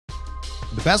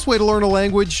The best way to learn a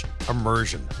language?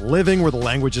 Immersion. Living where the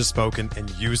language is spoken and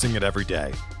using it every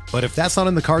day. But if that's not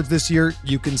in the cards this year,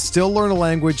 you can still learn a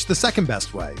language the second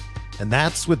best way, and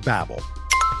that's with Babbel.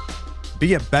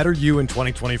 Be a better you in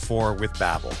 2024 with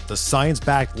Babbel, the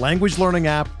science-backed language learning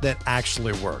app that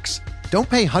actually works. Don't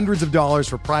pay hundreds of dollars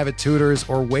for private tutors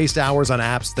or waste hours on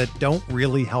apps that don't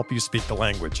really help you speak the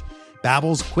language.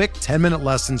 Babbel's quick 10-minute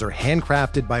lessons are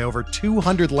handcrafted by over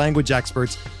 200 language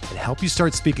experts and help you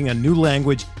start speaking a new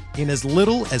language in as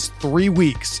little as 3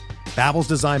 weeks. Babbel's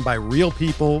designed by real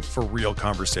people for real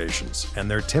conversations,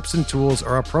 and their tips and tools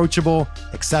are approachable,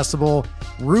 accessible,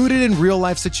 rooted in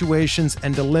real-life situations,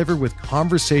 and delivered with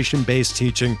conversation-based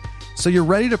teaching, so you're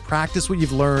ready to practice what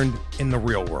you've learned in the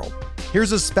real world.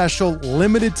 Here's a special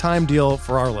limited-time deal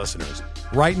for our listeners.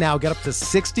 Right now, get up to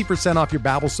 60% off your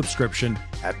Babbel subscription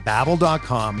at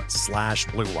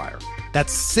babbel.com/Blue Wire.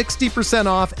 That's 60%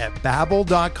 off at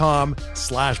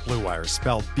babbel.com/Blue Wire,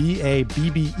 spelled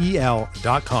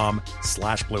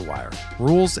BABBEL.com/Blue Wire.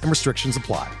 Rules and restrictions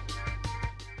apply.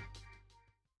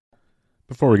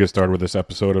 Before we get started with this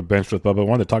episode of Bench with Bubba, I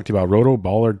wanted to talk to you about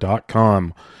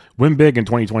rotoballer.com. Win big in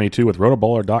 2022 with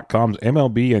rotoballer.com's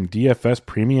MLB and DFS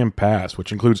Premium Pass,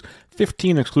 which includes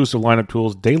 15 exclusive lineup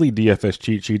tools, daily DFS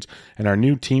cheat sheets, and our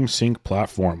new Team Sync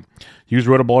platform. Use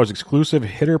Rotoballer's exclusive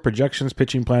hitter projections,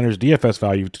 pitching planners, DFS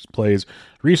value plays,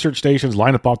 research stations,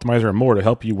 lineup optimizer, and more to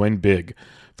help you win big.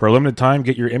 For a limited time,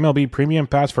 get your MLB Premium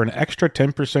Pass for an extra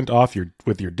 10% off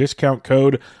with your discount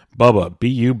code BUBBA,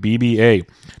 B-U-B-B-A.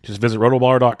 Just visit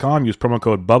rotoballer.com, use promo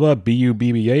code BUBBA,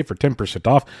 B-U-B-B-A for 10%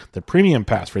 off the Premium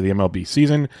Pass for the MLB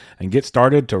season, and get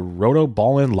started to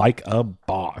rotoballin' like a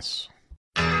boss.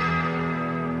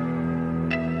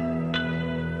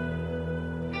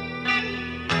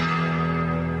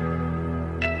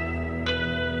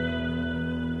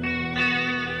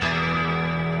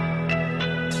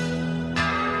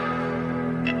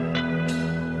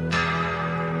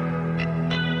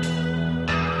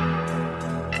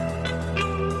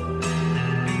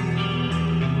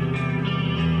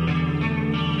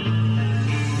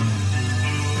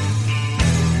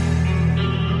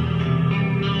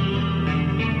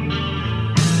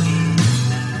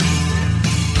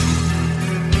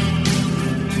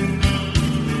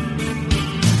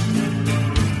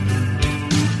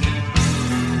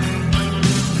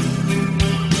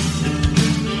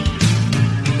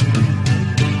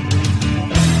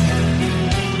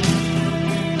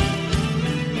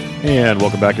 And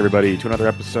welcome back, everybody, to another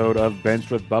episode of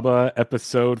Bench with Bubba,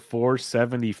 episode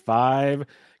 475.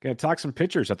 Going to talk some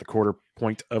pitchers at the quarter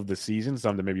point of the season,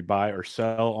 some to maybe buy or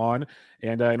sell on.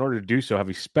 And in order to do so, I have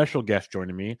a special guest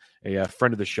joining me, a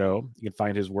friend of the show. You can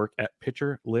find his work at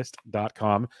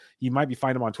pitcherlist.com. You might be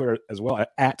finding him on Twitter as well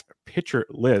at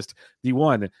pitcherlist. The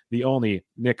one, the only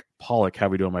Nick Pollock. How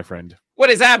we doing, my friend? What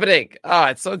is happening? Oh,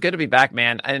 it's so good to be back,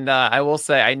 man. And I will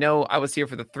say, I know I was here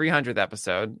for the 300th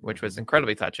episode, which was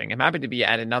incredibly touching. I'm happy to be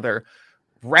at another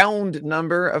round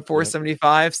number of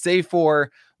 475, save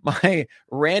for my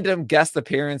random guest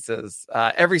appearances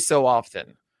every so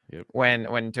often. Yep.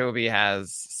 When Toby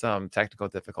has some technical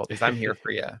difficulties. I'm here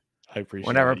for you. I appreciate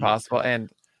whenever it. possible.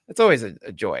 And it's always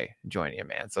a joy joining you,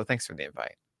 man. So thanks for the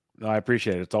invite. No, I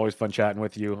appreciate it. It's always fun chatting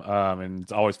with you. And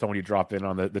it's always fun when you drop in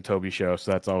on the Toby show.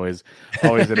 So that's always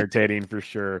entertaining for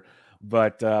sure.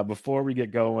 But before we get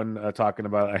going, talking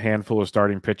about a handful of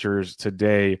starting pitchers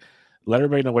today, let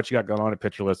everybody know what you got going on at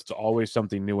Pitcher List. It's always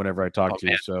something new whenever I talk to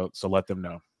you. So let them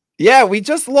know. Yeah, we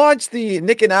just launched the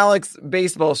Nick and Alex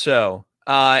baseball show.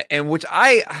 And which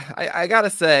I gotta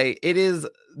say, it is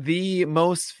the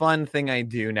most fun thing I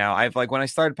do now. When I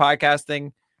started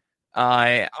podcasting,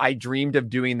 I dreamed of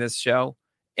doing this show,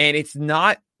 and it's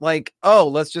not like, oh,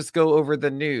 let's just go over the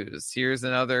news. Here's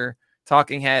another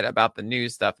talking head about the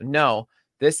news stuff. No,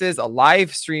 this is a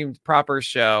live streamed proper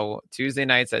show Tuesday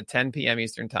nights at 10 p.m.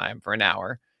 Eastern time for an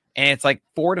hour. And it's like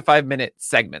 4 to 5 minute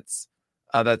segments.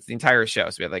 That's the entire show.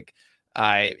 So we have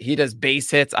he does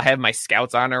base hits. I have my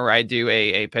scouts honor where I do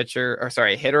a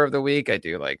hitter of the week. I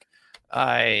do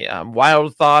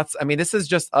wild thoughts. I mean, this is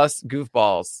just us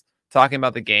goofballs talking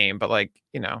about the game, but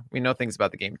we know things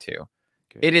about the game too.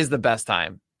 Good. It is the best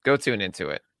time. Go tune into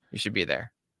it. You should be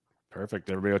there. Perfect.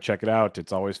 Everybody will check it out.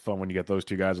 It's always fun when you get those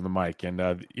two guys on the mic.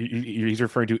 And he's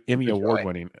referring to Emmy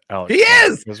Award-winning Alex. He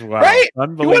is! Wow. Right?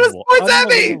 Unbelievable. He won a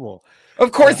sports Emmy!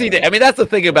 Of course he did. I mean, that's the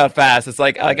thing about Fast. It's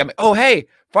oh, hey,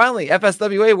 finally,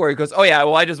 FSWA award. He goes, oh, yeah,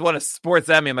 well, I just won a sports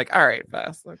Emmy. I'm like, all right,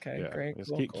 Fast. Okay, yeah, great.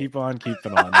 Cool. Keep on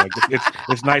keeping on.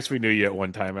 It's nice we knew you at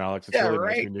one time, Alex. It's really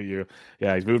nice we knew you.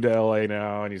 Yeah, he's moved to LA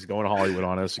now, and he's going to Hollywood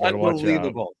on us. You gotta watch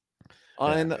out.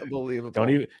 Unbelievable.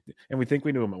 And we think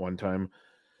we knew him at one time.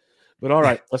 But all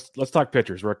right, let's talk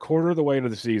pitchers. We're a quarter of the way into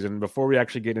the season. Before we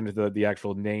actually get into the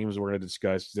actual names we're going to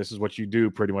discuss, this is what you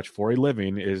do pretty much for a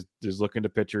living: is look into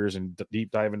pitchers and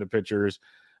deep dive into pitchers.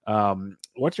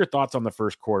 What's your thoughts on the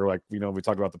first quarter? Like, we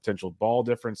talked about the potential ball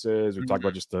differences. We talked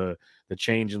about just the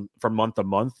change from month to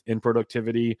month in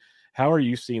productivity. How are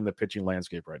you seeing the pitching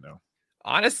landscape right now?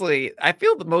 Honestly, I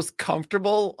feel the most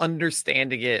comfortable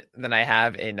understanding it than I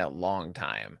have in a long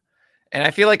time. And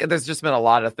I feel like there's just been a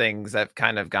lot of things that have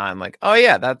kind of gone like, oh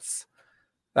yeah, that's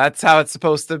how it's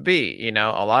supposed to be. A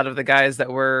lot of the guys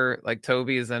that were like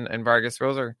Toby's and Vargas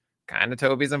rules are kind of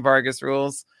Toby's and Vargas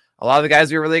rules. A lot of the guys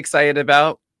we were really excited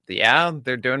about,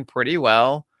 they're doing pretty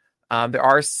well. There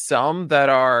are some that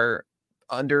are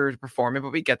underperforming,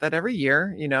 but we get that every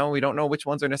year. We don't know which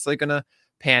ones are necessarily going to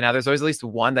pan out. There's always at least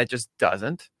one that just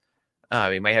doesn't.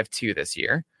 We might have two this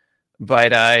year,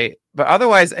 but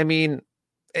otherwise, I mean,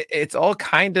 it's all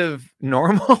kind of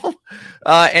normal.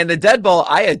 And the dead ball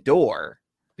I adore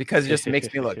because it just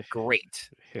makes me look great.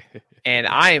 And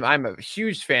I'm a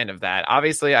huge fan of that.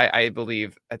 Obviously, I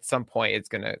believe at some point it's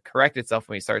going to correct itself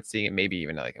when we start seeing it, maybe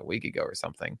even like a week ago or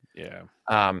something. Yeah.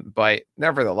 But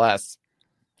nevertheless,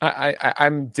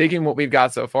 I'm digging what we've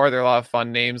got so far. There are a lot of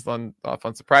fun names, a lot of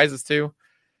fun surprises too.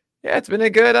 Yeah, it's been a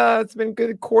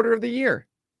good quarter of the year.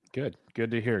 Good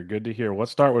to hear.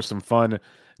 Let's start with some fun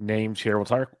names here. We'll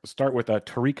start with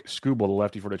Tarik Skubal, the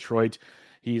lefty for Detroit.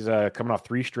 He's coming off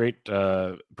 3 straight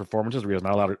performances where he was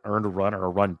not allowed to earn a run or a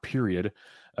run period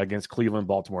against Cleveland,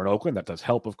 Baltimore, and Oakland. That does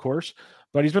help, of course,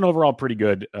 but he's been overall pretty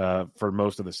good for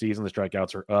most of the season. The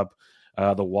strikeouts are up.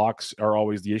 The walks are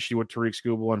always the issue with Tarik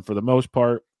Skubal, and for the most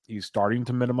part, he's starting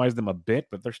to minimize them a bit,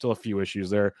 but there's still a few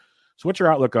issues there. So what's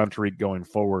your outlook on Tarik going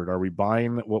forward? Are we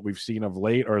buying what we've seen of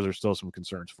late, or is there still some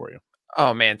concerns for you?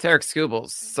 Oh man, Tarik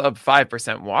Skubal's sub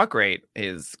 5% walk rate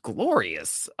is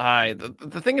glorious.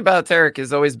 The thing about Tarik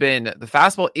has always been the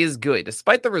fastball is good,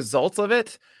 despite the results of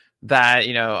it. That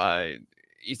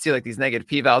you see like these negative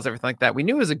p-vals, everything like that. We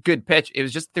knew it was a good pitch. It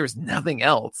was just there was nothing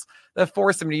else that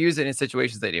forced him to use it in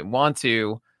situations they didn't want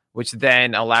to, which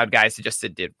then allowed guys to just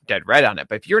sit dead red on it.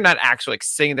 But if you're not actually like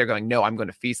sitting there going, no, I'm going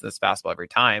to feast this fastball every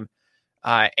time.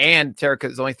 And Tarik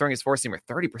is only throwing his four-seamer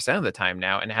 30% of the time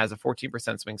now and has a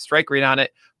 14% swing strike rate on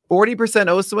it, 40%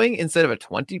 O swing instead of a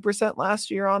 20% last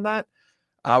year on that.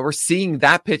 We're seeing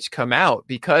that pitch come out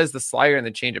because the slider and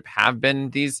the changeup have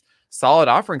been these solid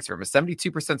offerings for him. A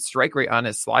 72% strike rate on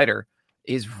his slider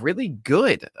is really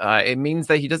good. It means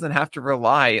that he doesn't have to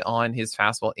rely on his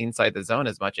fastball inside the zone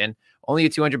as much, and only a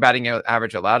 200 batting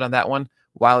average allowed on that one,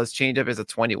 while his changeup is a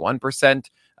 21%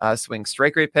 swing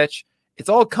strike rate pitch. It's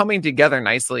all coming together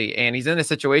nicely, and he's in a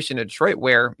situation in Detroit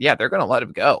where, yeah, they're going to let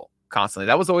him go constantly.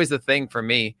 That was always the thing for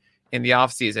me in the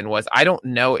offseason was I don't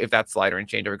know if that slider and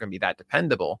changeup are going to be that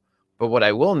dependable, but what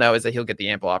I will know is that he'll get the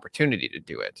ample opportunity to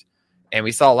do it. And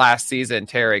we saw last season,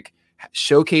 Tarik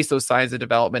showcase those signs of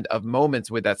development of moments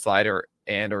with that slider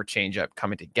and or changeup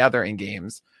coming together in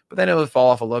games, but then it would fall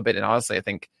off a little bit. And honestly, I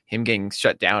think him getting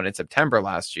shut down in September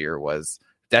last year was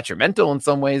detrimental in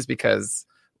some ways because,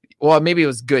 well, maybe it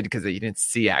was good because you didn't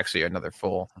see actually another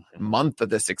full month of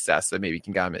the success that maybe you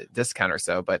can get him at a discount or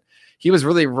so, but he was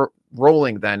really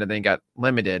rolling then and then got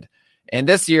limited. And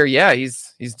this year, yeah,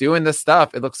 he's doing this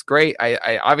stuff. It looks great.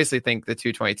 I obviously think the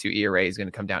 2.22 ERA is going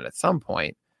to come down at some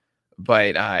point.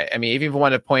 But I mean, if you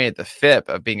want to point at the FIP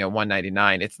of being a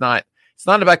 199, it's not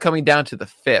about coming down to the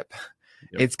FIP.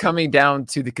 Yep. It's coming down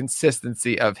to the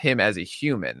consistency of him as a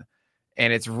human.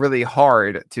 And it's really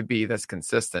hard to be this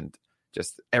consistent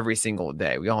just every single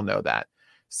day. We all know that.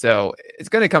 So it's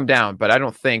going to come down, but I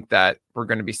don't think that we're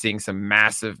going to be seeing some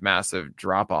massive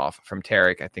drop off from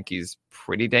Tarik. I think he's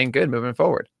pretty dang good moving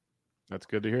forward. That's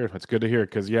good to hear.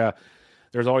 Because, yeah,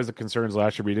 there's always the concerns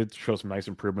last year. We did show some nice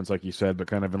improvements, like you said, but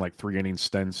kind of in like 3-inning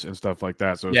stints and stuff like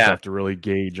that. So it's tough to really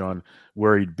gauge on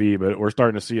where he'd be, but we're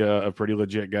starting to see a pretty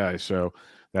legit guy. So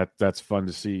that's fun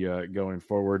to see going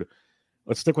forward.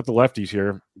 Let's stick with the lefties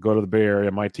here. Go to the Bay Area,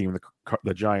 my team,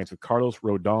 the Giants, with Carlos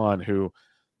Rodon, who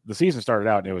the season started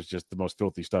out and it was just the most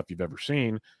filthy stuff you've ever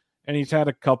seen. And he's had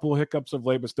a couple hiccups of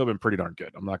late, but still been pretty darn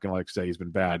good. I'm not going to say he's been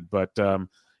bad, but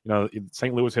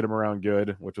St. Louis hit him around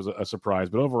good, which was a surprise.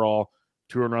 But overall,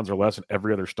 2 earned runs or less in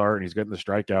every other start, and he's getting the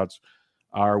strikeouts.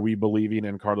 Are we believing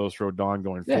in Carlos Rodon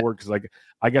going forward? Because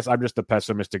I guess I'm just a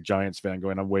pessimistic Giants fan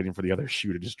going, I'm waiting for the other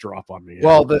shoe to just drop on me.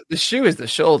 Well, the shoe is the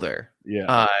shoulder.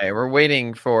 Yeah. We're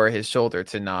waiting for his shoulder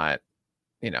to not,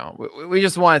 we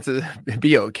just want it to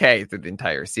be okay through the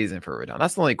entire season for Rodon.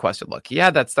 That's the only question. Look, he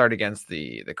had that start against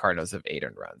the Cardinals of 8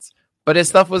 earned runs, but his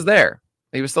stuff was there.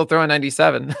 He was still throwing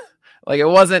 97. Like, it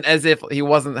wasn't as if he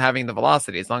wasn't having the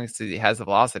velocity. As long as he has the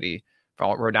velocity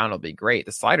Rodon will be great.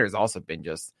 The slider has also been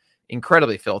just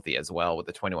incredibly filthy as well with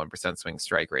the 21% swing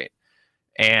strike rate.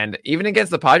 And even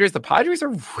against the Padres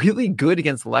are really good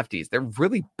against lefties. They're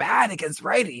really bad against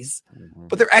righties,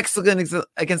 but they're excellent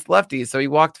against lefties. So he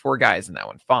walked 4 guys in that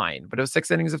one. Fine. But it was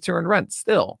 6 innings of 2 earned runs.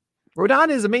 Still, Rodon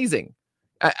is amazing.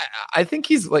 I think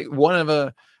he's like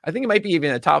I think it might be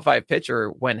even a top 5 pitcher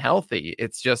when healthy.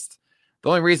 It's just the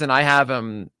only reason I have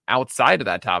him outside of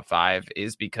that top 5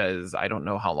 is because I don't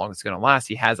know how long it's going to last.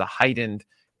 He has a heightened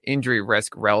injury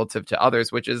risk relative to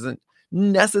others, which isn't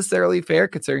necessarily fair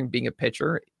considering being a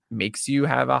pitcher makes you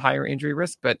have a higher injury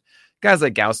risk. But guys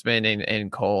like Gausman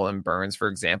and Cole and Burns, for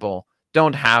example,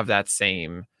 don't have that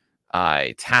same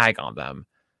tag on them.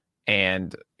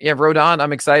 And yeah, Rodon,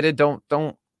 I'm excited. Don't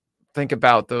think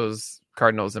about those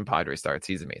Cardinals and Padres starts.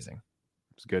 He's amazing.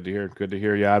 It's good to hear. Good to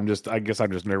hear. Yeah, I guess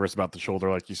I'm just nervous about the shoulder,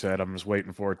 like you said. I'm just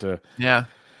waiting for it to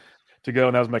go,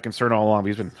 and that was my concern all along.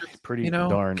 He's been pretty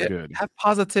darn good. Have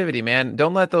positivity, man.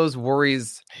 Don't let those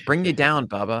worries bring you down,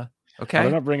 Bubba. Okay,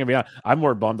 they're not bringing me down. I'm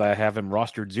more bummed that I have him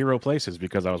rostered 0 places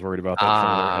because I was worried about that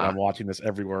shoulder, and I'm watching this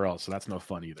everywhere else, so that's no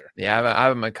fun either. Yeah, I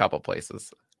have him a couple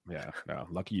places. Yeah, no,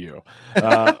 lucky you.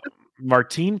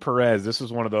 Martin Perez, this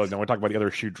is one of those. Now we're talking about the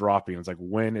other shoe dropping. It's like,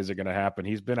 when is it going to happen?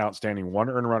 He's been outstanding, 1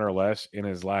 earned run or less in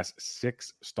his last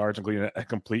 6 starts, including a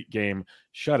complete game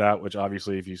shutout, which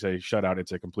obviously, if you say shutout,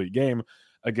 it's a complete game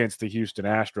against the Houston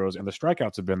Astros. And the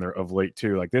strikeouts have been there of late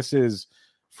too. Like, this is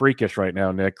freakish right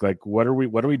now, Nick. Like, what are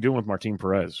we doing with Martin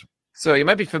Perez? So you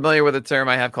might be familiar with a term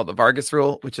I have called the Vargas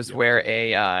rule, which is where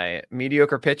a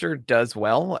mediocre pitcher does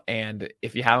well. And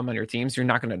if you have him on your teams, you're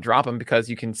not going to drop him because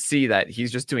you can see that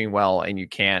he's just doing well. And you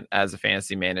can't, as a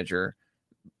fantasy manager,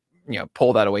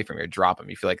 pull that away from you or drop him.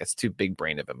 You feel like it's too big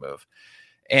brain of a move.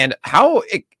 And how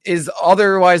it is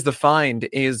otherwise defined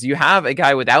is you have a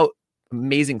guy without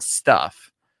amazing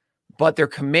stuff, but they're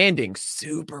commanding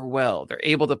super well. They're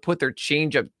able to put their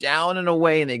changeup down and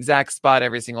away in the exact spot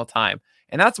every single time.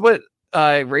 And that's what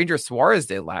Ranger Suarez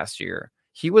did last year.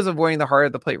 He was avoiding the heart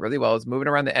of the plate really well. He was moving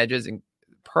around the edges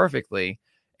perfectly.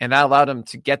 And that allowed him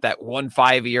to get that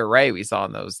 1.5 ERA we saw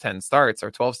in those 10 starts,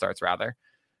 or 12 starts rather,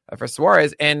 for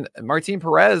Suarez. And Martin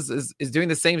Perez is doing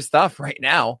the same stuff right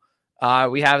now.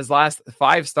 We have his last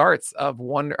 5 starts of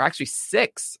 1, or actually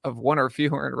 6 of 1 or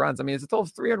fewer earned runs. I mean, it's a total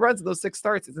of 3 earned runs in those 6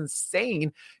 starts. It's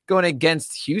insane, going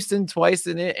against Houston twice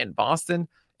in it and Boston.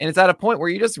 And it's at a point where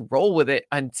you just roll with it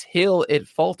until it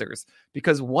falters.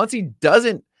 Because once he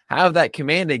doesn't have that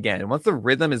command again, once the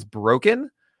rhythm is broken,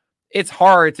 it's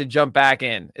hard to jump back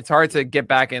in. It's hard to get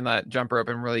back in that jump rope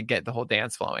and really get the whole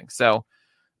dance flowing. So,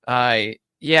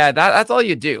 that's all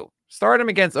you do. Start him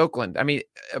against Oakland. I mean,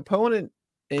 opponent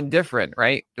indifferent,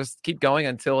 right? Just keep going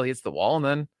until he hits the wall, and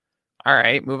then, all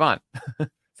right, move on. It's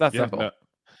that simple. No.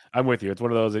 I'm with you. It's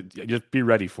one of those that just be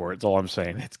ready for it. It's all I'm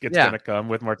saying. It's going to come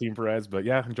with Martin Perez, but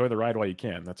enjoy the ride while you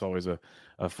can. That's always a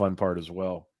fun part as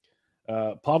well.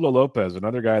 Pablo Lopez,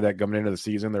 another guy that coming into the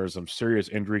season, there was some serious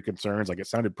injury concerns. Like, it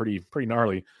sounded pretty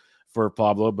gnarly for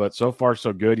Pablo, but so far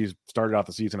so good. He's started out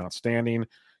the season outstanding. A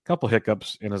couple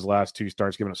hiccups in his last 2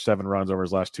 starts, giving us 7 runs over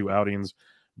his last 2 outings,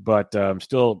 but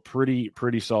still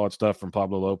pretty solid stuff from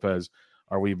Pablo Lopez.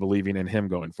 Are we believing in him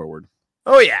going forward?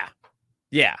 Oh yeah.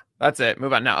 Yeah, that's it.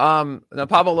 Move on now.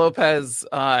 Pablo Lopez,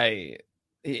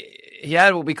 he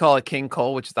had what we call a King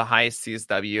Cole, which is the highest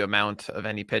CSW amount of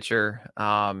any pitcher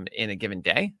in a given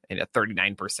day, and at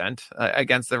 39%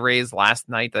 against the Rays last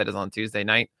night. That is on Tuesday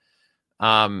night.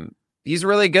 He's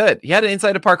really good. He had an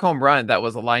inside the park home run that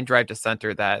was a line drive to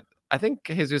center that I think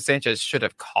Jesus Sanchez should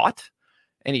have caught,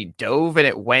 and he dove and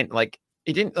it went it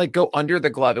didn't go under the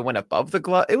glove. It went above the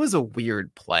glove. It was a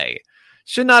weird play.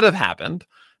 Should not have happened.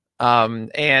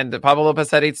 And Pablo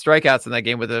Lopez had 8 strikeouts in that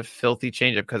game with a filthy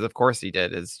changeup, because of course he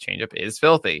did. His changeup is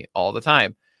filthy all the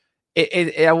time.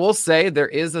 I will say there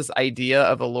is this idea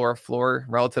of a lower floor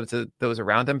relative to those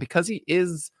around him, because he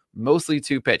is mostly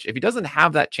 2-pitch. If he doesn't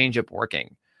have that changeup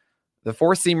working, the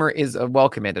 4-seamer is a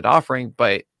well-commanded offering,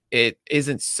 but it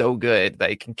isn't so good that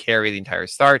it can carry the entire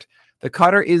start. The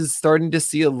cutter is starting to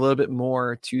see a little bit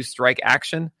more 2-strike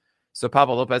action. So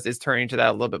Pablo Lopez is turning to that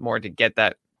a little bit more to get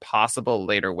that possible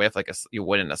later whiff, like you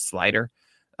would in a slider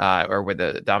or with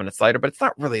a dominant slider, but it's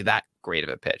not really that great of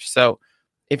a pitch. So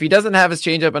if he doesn't have his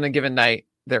changeup on a given night,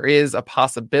 there is a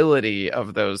possibility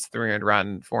of those 300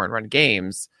 run, 400 run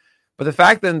games. But the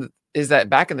fact then is that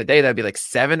back in the day, that'd be like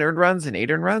 7 earned runs and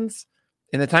 8 earned runs.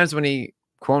 In the times when he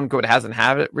quote unquote hasn't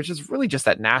had it, which is really just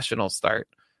that national start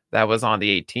that was on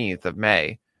the 18th of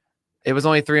May, it was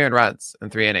only 300 runs in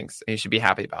 3 innings. And you should be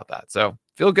happy about that. So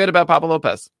feel good about Pablo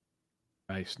Lopez.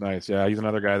 Nice. Yeah, he's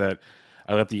another guy that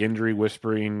I let the injury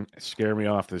whispering scare me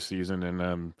off this season,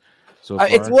 and so far.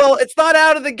 It's not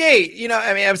out of the gate.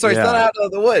 I mean, I'm sorry, it's not out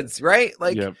of the woods, right?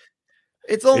 Like,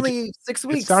 it's only 6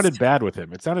 weeks. It sounded bad with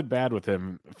him. It sounded bad with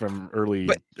him from early.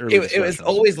 It was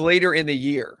always later in the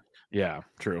year. Yeah,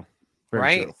 true. Very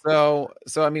right. True.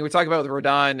 So I mean, we're talking about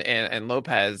Rodon and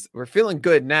Lopez. We're feeling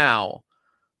good now,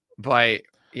 but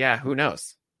yeah, who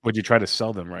knows? Would you try to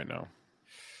sell them right now?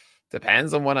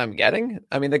 Depends on what I'm getting.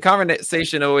 I mean, the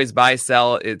conversation always buy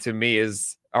sell to me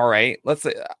is all right. Let's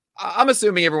say I'm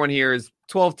assuming everyone here is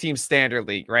 12 team standard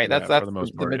league, right? That's the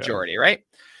majority, right?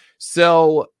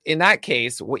 So in that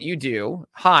case, what you do,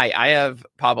 I have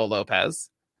Pablo Lopez.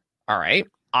 All right.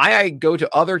 I go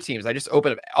to other teams. I just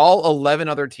open up all 11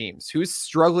 other teams who's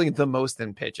struggling the most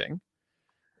in pitching.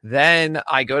 Then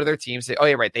I go to their team, say, oh,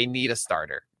 yeah, right. They need a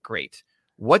starter. Great.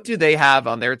 What do they have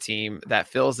on their team that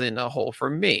fills in a hole for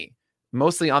me?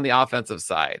 Mostly on the offensive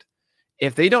side.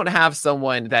 If they don't have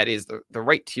someone that is the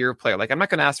right tier player, like I'm not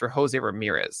going to ask for Jose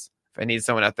Ramirez if I need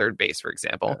someone at third base, for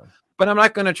example, but I'm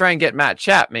not going to try and get Matt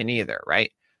Chapman either,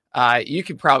 right? You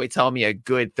could probably tell me a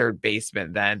good third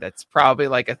baseman then that's probably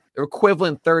like a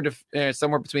equivalent third of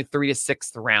somewhere between 3 to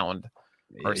 6th round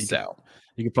or so.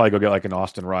 You could probably go get like an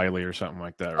Austin Riley or something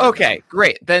like that. Okay,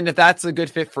 great. Then if that's a good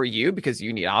fit for you because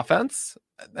you need offense,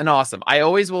 then awesome. I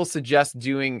always will suggest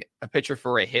doing a pitcher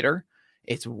for a hitter.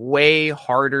 It's way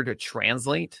harder to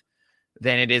translate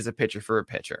than it is a pitcher for a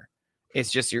pitcher.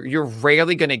 It's just you're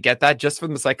rarely going to get that just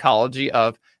from the psychology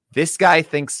of this guy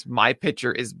thinks my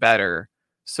pitcher is better,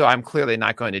 so I'm clearly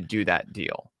not going to do that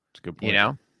deal. That's a good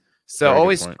point. So very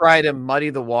always try to muddy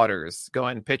the waters,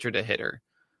 going pitcher to hitter.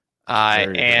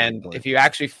 And if you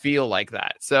actually feel like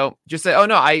that, so just say, oh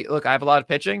no, I have a lot of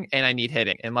pitching and I need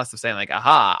hitting, unless I'm saying like,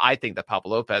 aha, I think that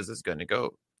Pablo Lopez is going to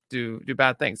go do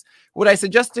bad things. Would I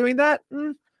suggest doing that?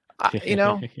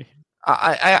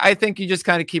 I think you just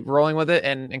kind of keep rolling with it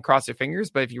and cross your fingers.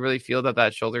 But if you really feel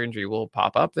that shoulder injury will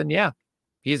pop up, then yeah,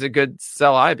 he's a good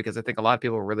sell eye because I think a lot of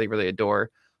people really, really adore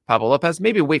Pablo Lopez.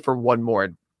 Maybe wait for one more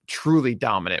truly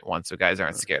dominant one so guys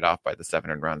aren't scared off by the 7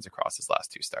 runs across his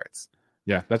last 2 starts.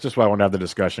 Yeah, that's just why I want to have the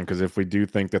discussion, because if we do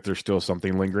think that there's still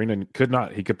something lingering, and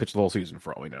he could pitch the whole season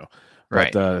for all we know.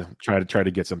 But try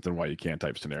to get something while you can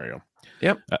type scenario.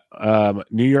 Yep.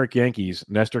 New York Yankees,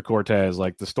 Nestor Cortez.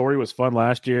 Like, the story was fun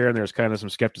last year, and there's kind of some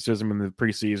skepticism in the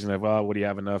preseason of, would he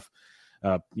have enough,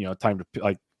 time to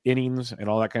like innings and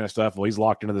all that kind of stuff. Well, he's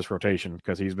locked into this rotation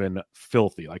because he's been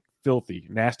filthy,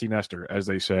 nasty Nestor, as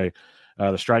they say.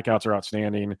 The strikeouts are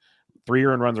outstanding. 3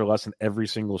 earned runs or less in every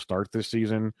single start this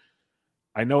season.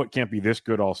 I know it can't be this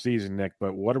good all season, Nick,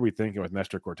 but what are we thinking with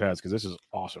Nestor Cortez? Because this is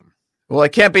awesome. Well,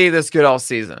 it can't be this good all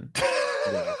season.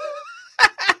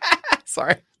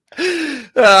 Sorry.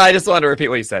 I just wanted to repeat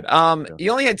what you said. He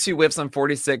only had 2 whiffs on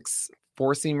 46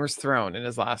 four-seamers thrown in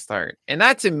his last start. And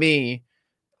that, to me,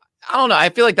 I don't know. I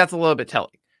feel like that's a little bit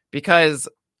telling. Because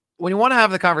when you want to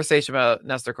have the conversation about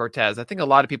Nestor Cortez, I think a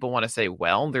lot of people want to say,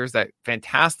 well, there's that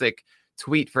fantastic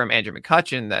tweet from Andrew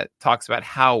McCutchen that talks about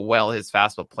how well his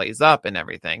fastball plays up and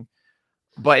everything.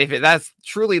 But if that's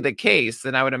truly the case,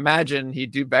 then I would imagine he'd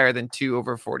do better than 2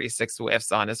 over 46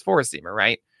 whiffs on his four-seamer,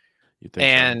 right?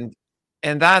 And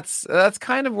that's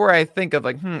kind of where I think of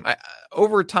like,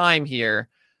 over time here,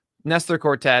 Nestor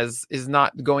Cortez is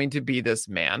not going to be this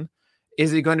man.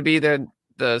 Is he going to be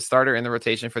the starter in the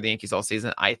rotation for the Yankees all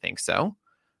season? I think so.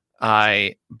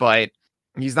 But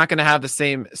he's not going to have the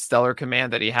same stellar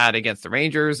command that he had against the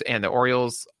Rangers and the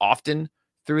Orioles often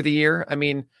through the year. I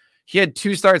mean, he had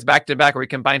 2 starts back to back where he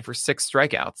combined for 6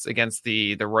 strikeouts against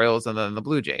the Royals and then the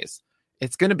Blue Jays.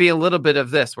 It's going to be a little bit of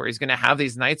this where he's going to have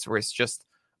these nights where it's just,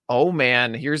 oh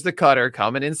man, here's the cutter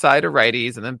coming inside of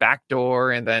righties and then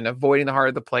backdoor and then avoiding the heart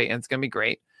of the plate. And it's going to be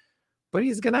great. But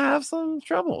he's going to have some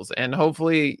troubles. And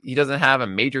hopefully he doesn't have a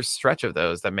major stretch of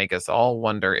those that make us all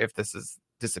wonder if this has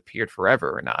disappeared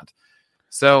forever or not.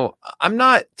 So I'm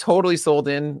not totally sold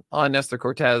in on Nestor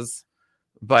Cortez,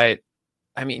 but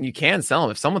I mean, you can sell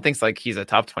him if someone thinks like he's a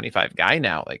top 25 guy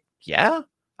now. Like, yeah,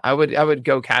 I would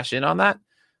go cash in on that.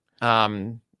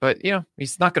 But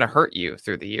he's not going to hurt you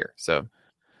through the year. So,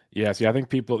 yeah, see, I think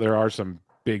there are some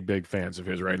big fans of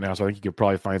his right now. So I think you could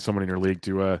probably find someone in your league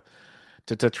to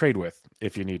trade with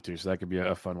if you need to. So that could be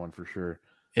a fun one for sure.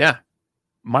 Yeah.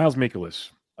 Miles Mikolas.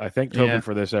 I thank Toby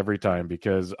for this every time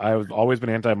because I've always been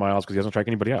anti-Miles because he doesn't strike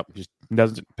anybody out. He just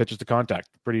doesn't pitches to contact.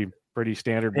 Pretty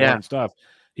standard boring stuff.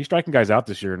 He's striking guys out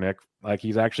this year, Nick. Like,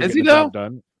 he's actually getting the job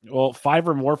done. Well, 5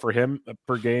 or more for him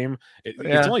per game.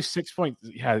 It's only 6 points.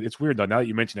 Yeah, it's weird though. Now that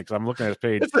you mention it, because I'm looking at his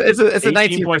page. It's a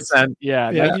 19%.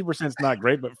 Yeah, 19% is not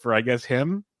great, but for I guess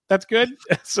him, that's good.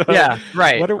 So yeah,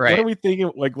 right. What are we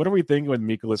thinking? Like, what are we thinking with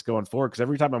Mikolas going forward? Because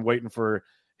every time I'm waiting for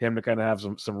him to kind of have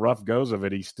some rough goes of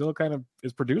it, he still kind of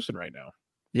is producing right now.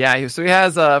 Yeah, so he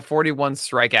has 41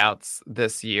 strikeouts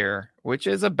this year, which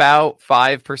is about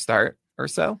 5 per start or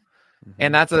so. Mm-hmm.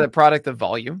 And that's a product of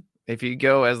volume. If you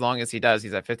go as long as he does,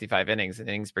 he's at 55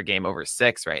 innings per game, over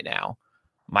 6 right now.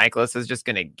 Mikolas is just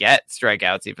going to get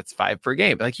strikeouts if it's 5 per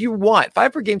game. Like, you want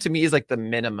 5 per game to me is like the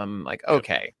minimum. Like,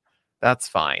 okay, that's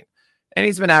fine. And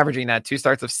he's been averaging that 2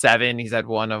 starts of 7. He's had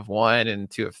 1 of 1 and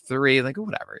 2 of 3. Like,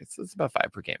 whatever. It's about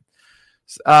 5 per game.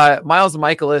 Miles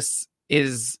Mikolas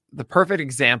is the perfect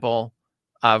example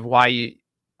of why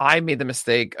I made the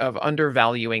mistake of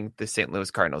undervaluing the St.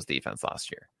 Louis Cardinals defense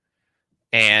last year.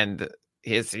 And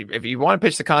if you want to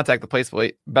pitch to contact,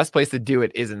 the best place to do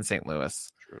it is in St.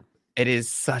 Louis. True. It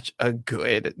is such a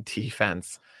good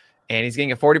defense. And he's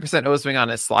getting a 40% O swing on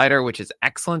his slider, which is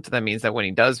excellent. That means that when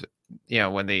he does,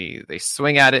 when they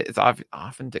swing at it, it's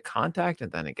often to contact,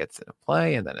 and then it gets into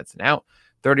play, and then it's an out.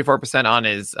 34% on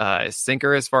his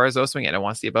sinker as far as O swing, and it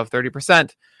wants to be above 30%.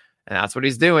 And that's what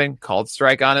he's doing. Called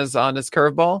strike on his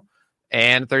curveball,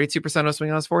 and 32% O swing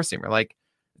on his four seamer. Like,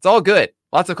 it's all good.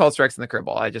 Lots of called strikes in the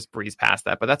curveball. I just breeze past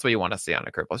that, but that's what you want to see on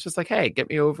a curveball. It's just like, hey, get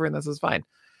me over, and this is fine.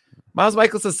 Miles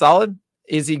Mikolas is solid.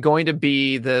 Is he going to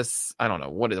be this? I don't know.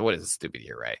 What is a stupid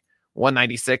ERA?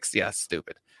 196? Yeah,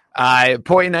 stupid.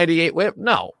 0.98 whip?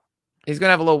 No. He's going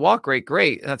to have a low walk rate.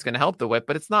 Great. And that's going to help the whip,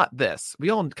 but it's not this. We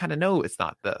all kind of know it's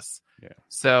not this. Yeah.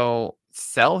 So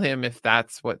sell him if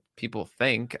that's what people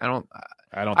think. I don't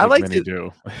think many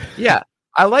do. Yeah.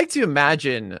 I like to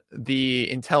imagine the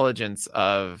intelligence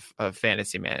of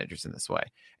fantasy managers in this way.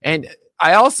 And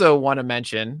I also want to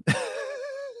mention,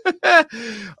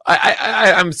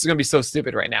 I'm just going to be so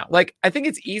stupid right now. Like, I think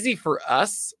it's easy for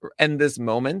us in this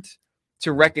moment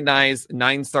to recognize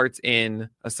 9 starts in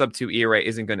a sub-2 ERA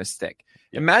isn't going to stick.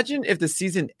 Imagine if the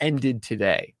season ended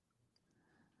today,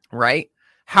 right?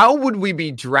 How would we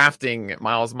be drafting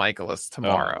Miles Mikolas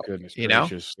tomorrow? Oh, goodness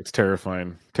gracious. It's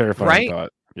terrifying. Terrifying right?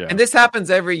 thought. Yeah. And this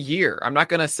happens every year. I'm not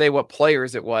going to say what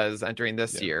players it was entering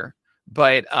this year,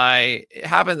 but it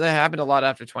happened a lot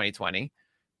after 2020.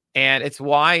 And it's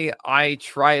why I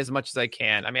try as much as I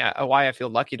can. I mean, why I feel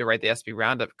lucky to write the SP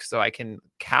Roundup, so I can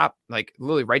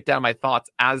literally write down my thoughts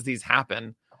as these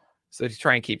happen, so to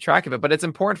try and keep track of it. But it's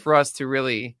important for us to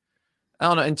really,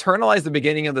 internalize the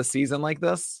beginning of the season like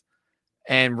this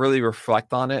and really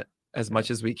reflect on it as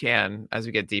much as we can as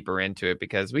we get deeper into it,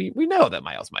 because we know that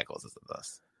Miles Mikolas isn't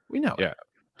this. We know. Yeah.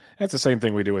 That's the same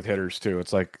thing we do with hitters too.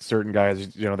 It's like certain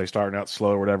guys, they starting out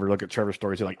slow or whatever. Look at Trevor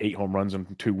Story, he had like 8 home runs in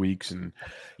 2 weeks, and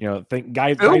think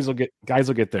guys will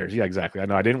get theirs. Yeah, exactly. I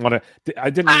know. I didn't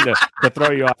mean to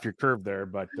throw you off your curve there,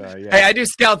 but yeah. Hey, I do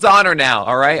Scouts Honor now.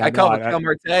 All right, I call Miguel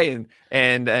Marte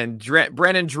and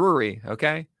Brandon Drury.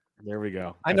 Okay, there we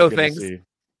go. I know things.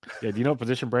 Yeah, do you know what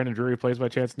position Brandon Drury plays by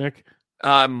chance, Nick?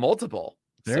 Multiple.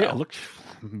 There, so.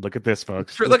 Look at this,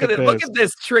 folks. Look at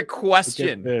this trick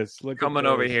question. Look coming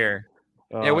over here.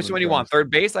 Yeah, which one do you want? Third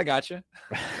base? I got you.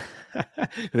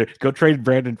 Go trade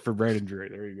Brandon for Brandon Drury.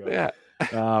 There you go.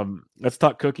 Yeah. Let's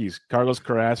talk cookies. Carlos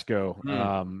Carrasco.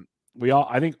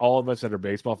 I think all of us that are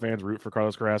baseball fans root for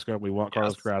Carlos Carrasco. We want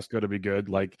Carlos Carrasco to be good.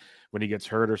 Like, when he gets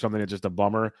hurt or something, it's just a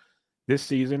bummer. This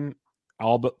season,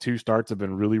 all but 2 starts have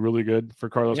been really, really good for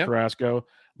Carlos Carrasco.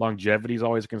 Longevity is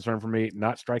always a concern for me.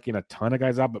 Not striking a ton of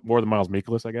guys out, but more than Miles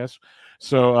Mikolas, I guess.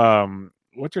 So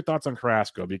what's your thoughts on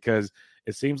Carrasco? Because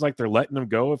it seems like they're letting him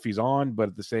go if he's on, but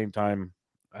at the same time,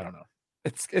 I don't know.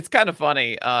 It's kind of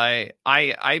funny.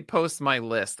 I post my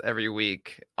list every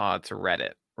week to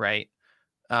Reddit, right?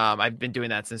 I've been doing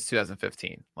that since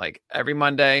 2015. Like, every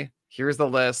Monday, here's the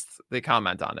list. They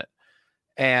comment on it.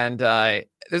 And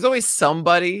there's always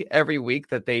somebody every week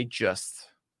that they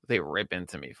rip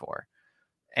into me for.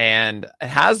 And it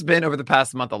has been over the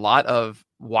past month a lot of,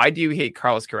 why do you hate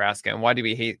Carlos Carrasco and why do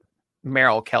we hate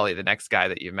Merrill Kelly, the next guy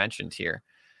that you mentioned here?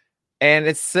 And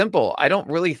it's simple. I don't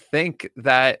really think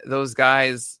that those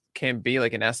guys can be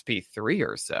like an SP3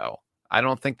 or so. I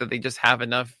don't think that they just have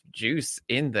enough juice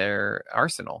in their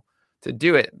arsenal to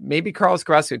do it. Maybe Carlos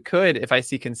Carrasco could, if I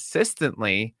see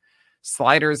consistently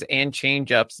sliders and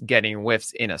changeups getting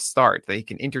whiffs in a start, that he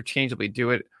can interchangeably do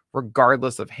it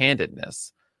regardless of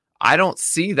handedness. I don't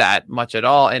see that much at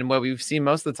all. And what we've seen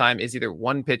most of the time is either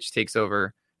one pitch takes over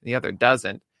and the other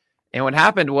doesn't. And what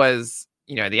happened was,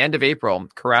 at the end of April,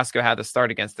 Carrasco had to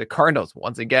start against the Cardinals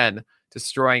once again,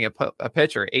 destroying a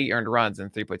pitcher, 8 earned runs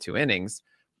in 3.2 innings.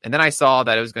 And then I saw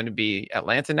that it was going to be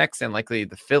Atlanta next and likely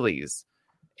the Phillies.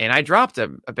 And I dropped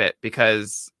him a bit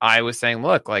because I was saying,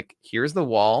 look, like, here's the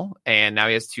wall. And now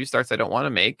he has 2 starts I don't want to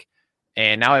make.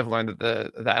 And now I've learned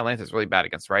that Atlanta is really bad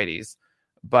against righties.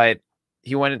 But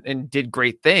he went and did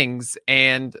great things.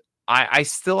 And I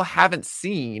still haven't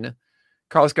seen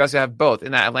Carlos Carrasco have both.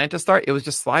 In that Atlanta start, it was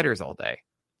just sliders all day.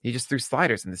 He just threw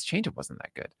sliders, and this changeup wasn't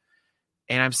that good.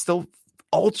 And I'm still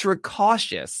ultra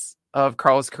cautious of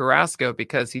Carlos Carrasco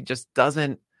because he just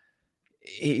hasn't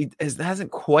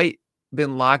quite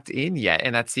been locked in yet.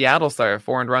 And that Seattle start,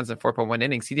 4 runs and 4.1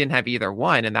 innings, he didn't have either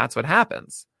one, and that's what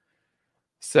happens.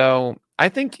 So I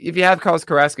think if you have Carlos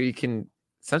Carrasco, you can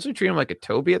essentially treat him like a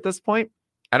Toby at this point.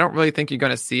 I don't really think you're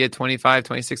going to see a 25,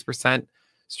 26%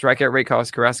 strikeout rate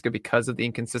Carlos Carrasco because of the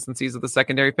inconsistencies of the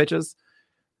secondary pitches.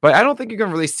 But I don't think you're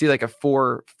going to really see like a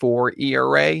 4.4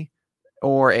 ERA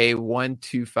or a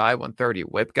 1.25, 1.30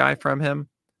 whip guy from him.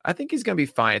 I think he's going to be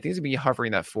fine. I think he's going to be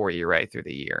hovering that 4 ERA through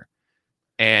the year.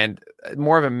 And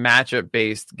more of a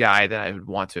matchup-based guy that I would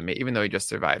want to admit, even though he just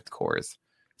survived Coors.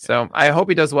 So I hope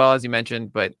he does well, as you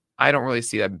mentioned, but I don't really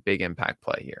see that big impact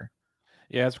play here.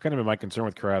 Yeah, it's kind of been my concern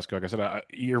with Carrasco. Like I said,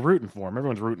 you're rooting for him.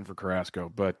 Everyone's rooting for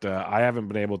Carrasco, but I haven't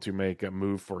been able to make a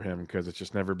move for him because it's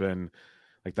just never been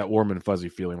like that warm and fuzzy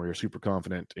feeling where you're super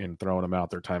confident in throwing him out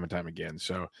there time and time again.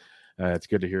 So it's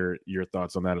good to hear your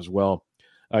thoughts on that as well.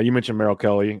 You mentioned Merrill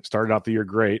Kelly. Started out the year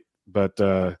great, but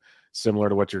similar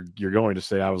to what you're going to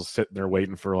say, I was sitting there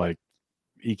waiting for like,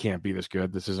 he can't be this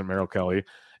good. This isn't Merrill Kelly.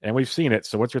 And we've seen it.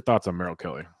 So what's your thoughts on Merrill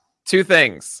Kelly? Two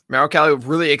things. Merrill Kelly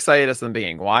really excited us in the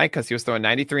beginning. Why? Because he was throwing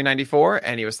 93, 94,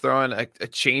 and he was throwing a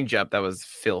changeup that was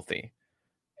filthy.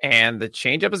 And the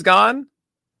changeup is gone,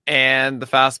 and the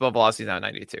fastball velocity is now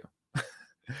 92.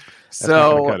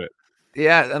 So, cut it.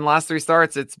 Yeah, in the last 3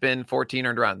 starts, it's been 14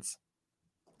 earned runs.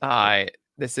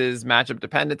 This is matchup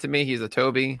dependent to me. He's a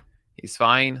Toby. He's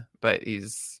fine, but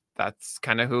that's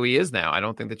kind of who he is now. I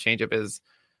don't think the changeup is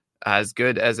as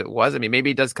good as it was. I mean,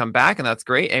 maybe he does come back, and that's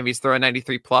great. And if he's throwing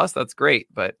 93 plus, that's great,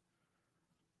 but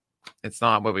it's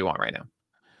not what we want right now.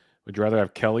 Would you rather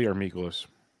have Kelly or Mikolas?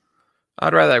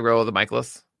 I'd rather roll the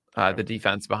Mikolas. The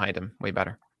defense behind him, way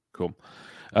better. Cool.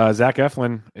 Zach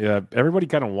Eflin, everybody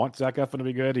kind of wants Zach Eflin to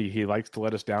be good. He likes to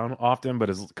let us down often, but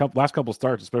his last couple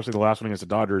starts, especially the last one against the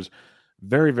Dodgers,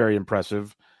 very, very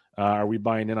impressive. Are we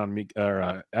buying in on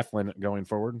Eflin going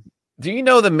forward? Do you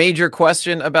know the major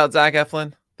question about Zach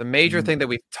Eflin? The major thing that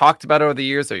we've talked about over the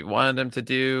years that we wanted him to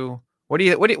do. When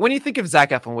you think of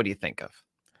Zach Eflin, what do you think of?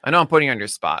 I know I'm putting you on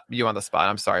the spot.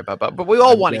 I'm sorry, but we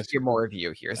all want to hear more of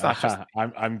you here. It's not just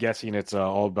I'm guessing it's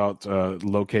all about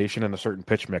location and a certain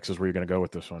pitch mix is where you're going to go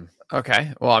with this one.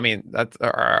 Okay. Well, I mean, that's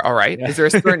all right. Yeah. Is there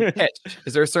a certain pitch?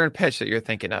 Is there a certain pitch that you're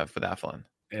thinking of with Eflin?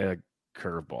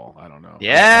 Curveball. I don't know.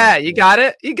 Yeah, you got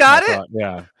it.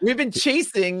 Yeah. We've been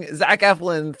chasing Zach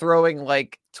Eflin throwing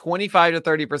like 25 to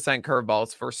 30%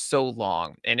 curveballs for so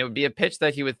long. And it would be a pitch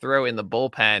that he would throw in the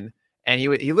bullpen. And he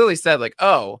literally said like,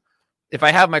 oh, if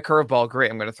I have my curveball,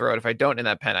 great, I'm going to throw it. If I don't in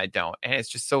that pen, I don't. And it's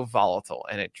just so volatile,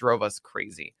 and it drove us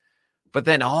crazy. But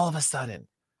then all of a sudden,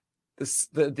 this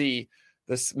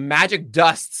magic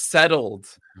dust settled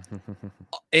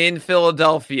in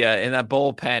Philadelphia in that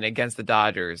bullpen against the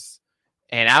Dodgers.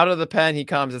 And out of the pen he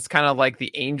comes. It's kind of like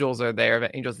the Angels are there,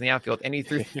 the Angels in the outfield. And he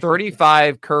threw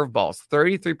 35 curveballs,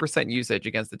 33% usage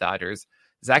against the Dodgers.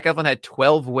 Zach Eflin had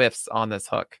 12 whiffs on this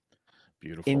hook.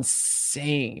 Beautiful.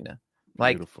 Insane.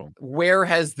 Like, beautiful. Where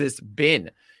has this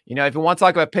been? You know, if you want to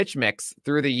talk about pitch mix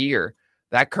through the year,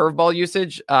 that curveball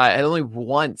usage had only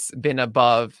once been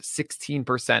above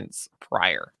 16%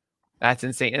 prior. That's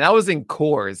insane. And that was in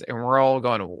Coors. And we're all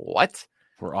going, what?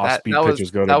 Where off-speed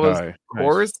pitches go to die. That was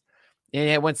Coors. Nice. And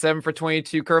it went 7 for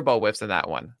 22 curveball whiffs in that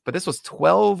one. But this was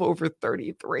 12 over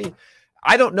 33.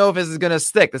 I don't know if this is going to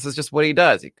stick. This is just what he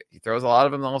does. He throws a lot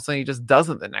of them, and all of a sudden he just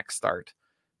doesn't the next start.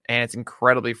 And it's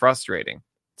incredibly frustrating.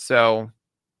 So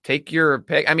take your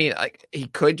pick. I mean, like, he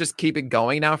could just keep it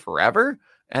going now forever,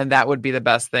 and that would be the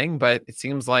best thing. But it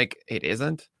seems like it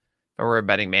isn't. If I were a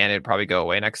betting man, it'd probably go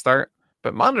away next start.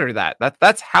 But monitor that.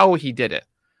 That's how he did it.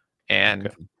 And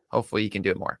hopefully he can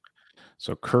do it more.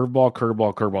 So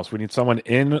curveball. So we need someone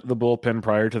in the bullpen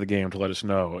prior to the game to let us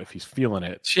know if he's feeling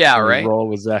it. Yeah, right. Roll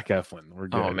with Zach Eflin. We're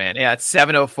good. Oh, man. Yeah, it's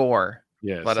 7:04.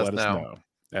 Yes, let us know.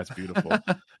 That's beautiful.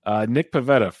 Nick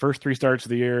Pivetta, first 3 starts of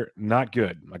the year, not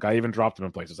good. Like, I even dropped him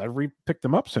in places. I've picked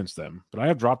him up since then, but I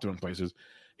have dropped him in places.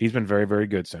 He's been very, very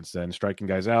good since then. Striking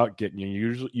guys out, getting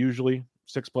you usually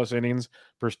 6+ innings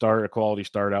per start, a quality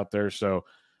start out there. So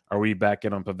are we back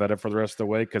in on Pivetta for the rest of the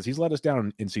way? Because he's let us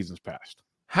down in seasons past.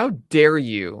 How dare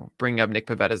you bring up Nick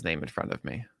Pivetta's name in front of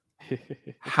me?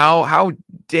 How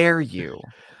dare you?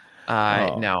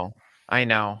 No, I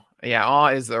know. Yeah, awe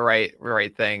is the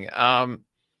right thing.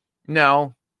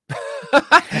 No.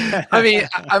 I mean,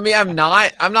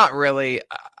 I'm not really.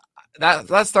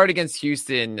 That start against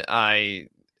Houston,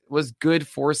 was good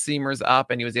four seamers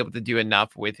up, and he was able to do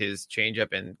enough with his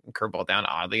changeup and curveball down.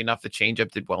 Oddly enough, the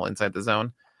changeup did well inside the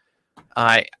zone.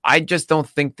 I just don't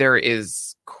think there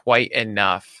is quite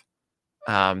enough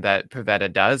that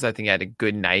Pivetta does. I think he had a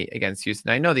good night against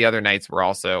Houston. I know the other nights were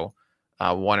also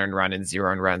 1 earned run and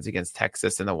 0 earned runs against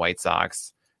Texas and the White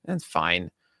Sox. That's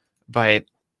fine, but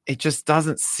it just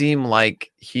doesn't seem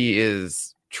like he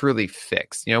is truly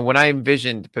fixed. You know, when I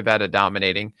envisioned Pivetta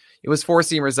dominating, it was four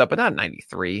seamers up, but not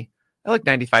 93. I like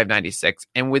 95, 96.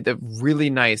 And with a really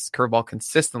nice curveball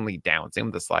consistently down, same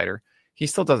with the slider, he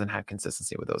still doesn't have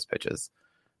consistency with those pitches.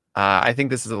 I think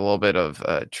this is a little bit of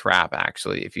a trap,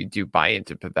 actually, if you do buy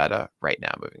into Pivetta right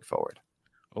now moving forward.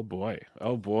 Oh boy.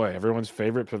 Everyone's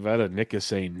favorite Pivetta. Nick is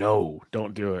saying, no,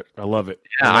 don't do it. I love it.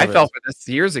 Yeah, I fell for this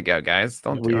years ago, guys.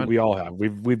 Don't do it. We all have.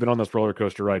 We've been on this roller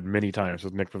coaster ride many times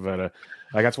with Nick Pivetta.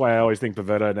 Like, that's why I always think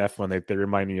Pivetta and Eflin, they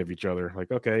remind me of each other. Like,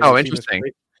 okay. Oh, interesting.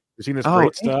 You've seen this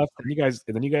great stuff, and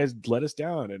then you guys let us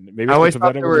down. And maybe I always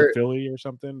Pivetta was in Philly or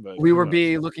something. But we were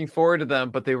looking forward to them,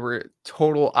 but they were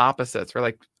total opposites. We're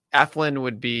like, Eflin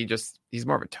would be he's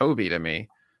more of a Toby to me,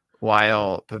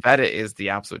 while Pivetta is the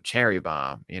absolute cherry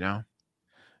bomb, you know?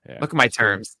 Yeah. Look at my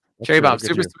terms. Cherry bomb,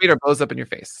 super sweet, or blows up in your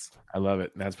face. I love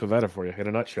it. That's Pivetta for you in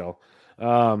a nutshell.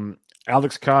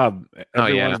 Alex Cobb,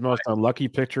 everyone's most unlucky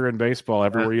pitcher in baseball.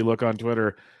 Everywhere you look on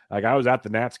Twitter. Like, I was at the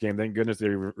Nats game. Thank goodness they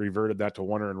reverted that to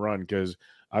 1 earned run, because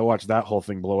I watched that whole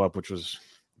thing blow up, which was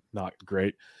not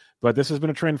great. But this has been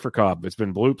a trend for Cobb. It's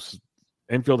been bloops,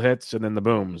 infield hits, and then the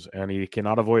booms, and he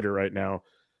cannot avoid it right now.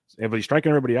 But he's striking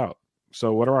everybody out.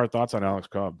 So what are our thoughts on Alex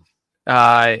Cobb?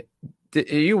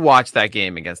 You watched that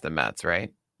game against the Mets,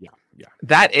 right? Yeah.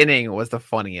 That inning was the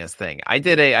funniest thing. I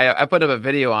put up a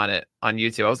video on it on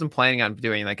YouTube. I wasn't planning on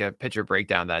doing like a pitcher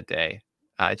breakdown that day.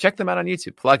 Check them out on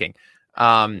YouTube, plugging.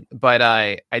 But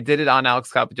I did it on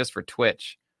Alex Cobb just for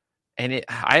Twitch, and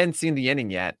I hadn't seen the inning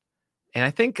yet. And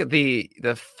I think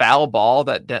the foul ball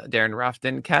that Darren Ruff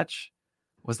didn't catch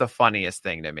was the funniest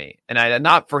thing to me. And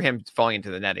not for him falling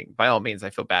into the netting. By all means,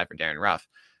 I feel bad for Darren Ruff.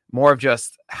 More of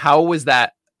just, how did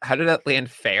that land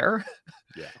fair?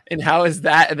 Yeah. And how is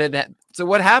that? And then so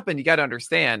what happened, you got to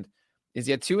understand, is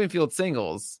you had two infield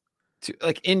singles, to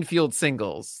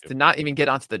not even get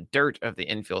onto the dirt of the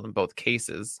infield in both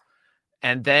cases.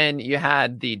 And then you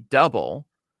had the double,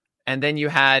 and then you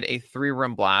had a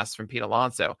 3-run blast from Pete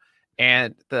Alonso.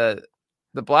 And the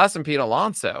blast from Pete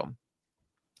Alonso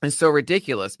is so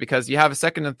ridiculous, because you have a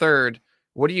second and third.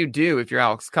 What do you do if you're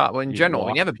Alex Cobb? Well, in general,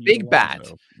 when you have a big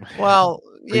bat, well,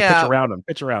 yeah,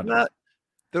 pitch around him.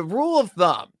 The rule of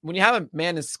thumb, when you have a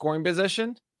man in scoring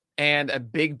position and a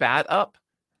big bat up,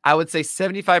 I would say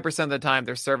 75% of the time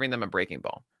they're serving them a breaking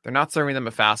ball. They're not serving them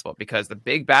a fastball, because the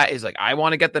big bat is like, I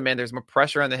want to get them in. There's more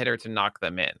pressure on the hitter to knock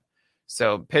them in.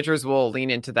 So pitchers will lean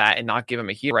into that and not give him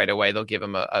a heat right away. They'll give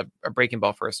him a breaking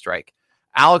ball for a strike.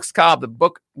 Alex Cobb, the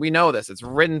book, we know this. It's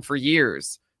written for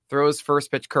years. Throws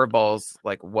first pitch curveballs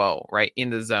like, whoa, right in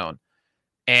the zone.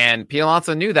 And Pete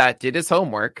Alonso knew that, did his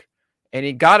homework, and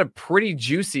he got a pretty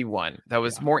juicy one that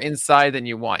was more inside than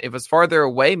you want. If it was farther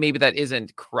away, maybe that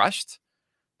isn't crushed,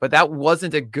 but that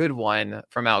wasn't a good one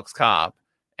from Alex Cobb.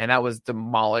 And that was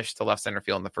demolished to left center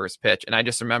field in the first pitch. And I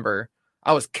just remember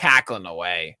I was cackling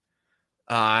away.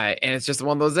 And it's just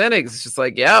one of those innings. It's just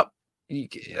like, yep,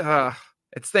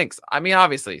 it stinks. I mean,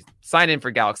 obviously, sign in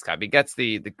for Alex Cobb. He gets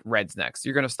the Reds next.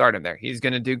 You're going to start him there. He's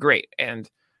going to do great. And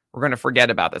we're going to forget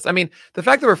about this. I mean, the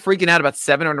fact that we're freaking out about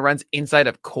 700 runs inside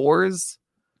of Coors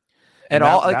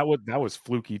that was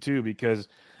fluky too, because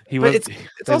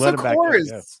it's also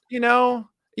Coors, you know?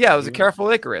 Yeah, it was a careful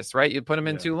Icarus, right? You put him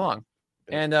in too long.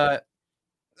 And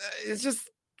it's just,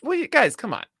 well, you guys,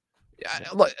 come on.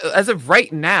 Look, as of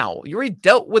right now, you already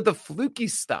dealt with the fluky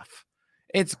stuff.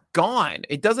 It's gone.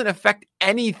 It doesn't affect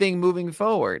anything moving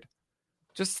forward.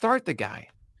 Just start the guy.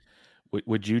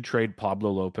 Would you trade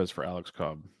Pablo Lopez for Alex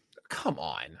Cobb? Come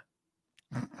on.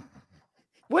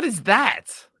 What is that?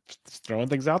 Just throwing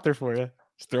things out there for you.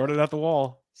 Just throwing it at the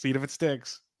wall. See if it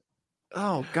sticks.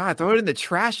 Oh, God. Throw it in the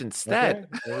trash instead.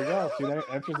 Okay, there we go. See, that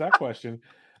answers that question.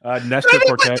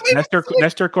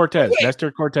 Nestor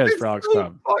Cortez for Alex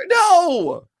Cobb.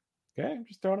 No. Okay, I'm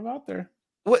just throwing him out there.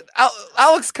 What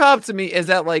Alex Cobb to me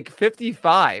is at like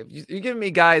 55. You're giving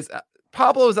me guys.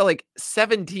 Pablo's at like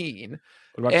 17.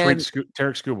 What about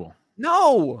Tarek Skubal?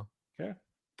 No. Okay.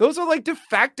 Those are like de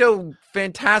facto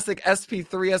fantastic SP3,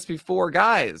 SP4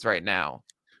 guys right now.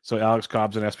 So Alex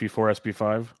Cobb's an SP4,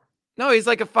 SP5? No, he's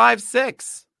like a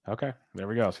 5'6". Okay, there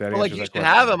we go. So like you should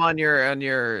have him on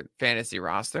your fantasy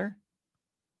roster.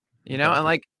 You know, and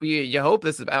like you hope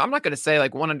this is. I'm not going to say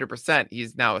like 100%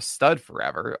 he's now a stud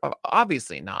forever.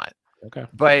 Obviously not. Okay,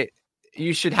 but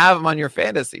you should have him on your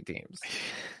fantasy teams.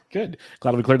 Good.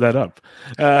 Glad we cleared that up.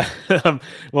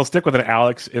 We'll stick with an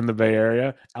Alex in the Bay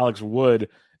Area. Alex Wood,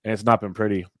 and it's not been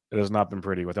pretty. It has not been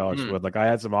pretty with Alex Wood. Like, I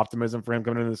had some optimism for him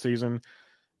coming into the season.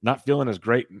 Not feeling as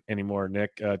great anymore,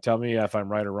 Nick. Tell me if I'm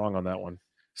right or wrong on that one.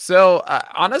 So,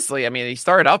 honestly, I mean, he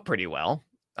started out pretty well.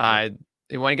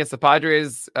 He went against the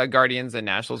Padres, Guardians, and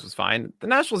Nationals was fine. The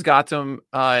Nationals got to him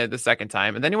the second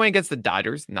time. And then he went against the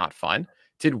Dodgers. Not fun.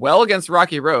 Did well against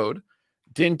Rocky Road.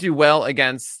 Didn't do well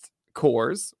against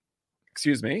Coors.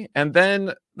 Excuse me. And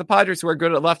then the Padres, who are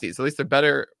good at lefties. At least they're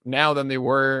better now than they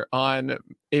were on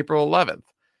April 11th.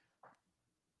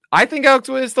 I think Alex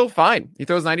Wood is still fine. He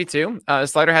throws 92.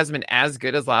 His slider hasn't been as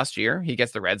good as last year. He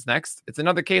gets the Reds next. It's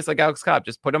another case like Alex Cobb.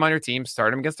 Just put him on your team,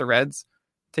 start him against the Reds,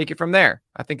 take it from there.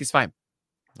 I think he's fine.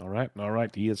 All right.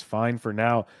 He is fine for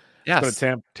now. Yes. Let's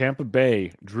go to Tampa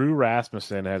Bay. Drew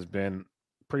Rasmussen has been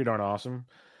pretty darn awesome.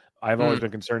 I've always been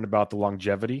concerned about the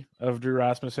longevity of Drew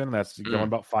Rasmussen. That's going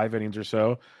about 5 innings or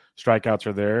so. Strikeouts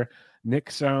are there. Nick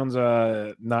sounds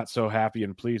not so happy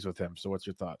and pleased with him. So what's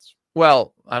your thoughts?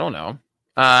 Well, I don't know.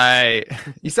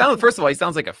 First of all, he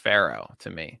sounds like a pharaoh to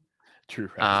me.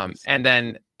 True.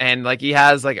 And like he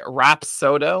has like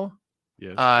Rapsodo.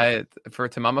 Yes.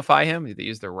 To mummify him, they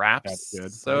use the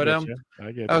Rapsodo.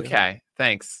 I get you. Okay,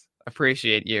 thanks.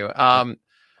 Appreciate you.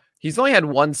 He's only had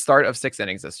 1 start of 6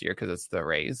 innings this year because it's the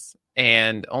Rays,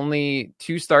 and only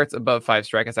 2 starts above 5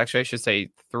 strikeouts. Actually, I should say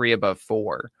 3 above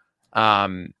 4.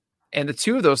 And the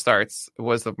 2 of those starts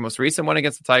was the most recent one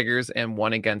against the Tigers and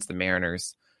one against the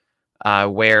Mariners,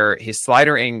 where his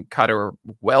slider and cutter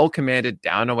well commanded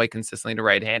down away consistently to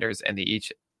right-handers, and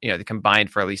they combined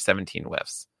for at least 17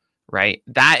 whiffs. Right,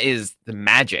 that is the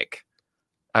magic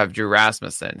of Drew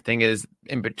Rasmussen. Thing is,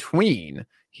 in between,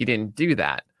 he didn't do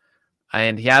that.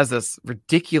 And he has this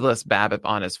ridiculous BABIP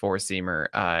on his 4-seamer.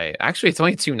 Actually, it's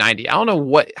only 290. I don't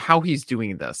know how he's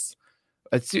doing this.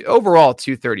 It's overall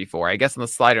 234. I guess on the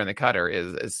slider and the cutter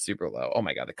is super low. Oh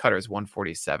my God, the cutter is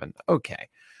 147. Okay.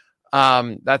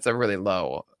 That's a really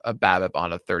low BABIP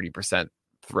on a 30%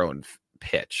 thrown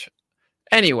pitch.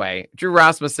 Anyway, Drew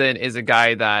Rasmussen is a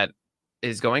guy that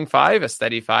is going 5, a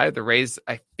steady 5. The Rays,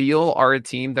 I feel, are a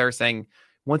team that are saying,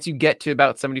 once you get to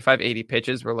about 75, 80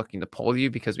 pitches, we're looking to pull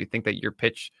you because we think that your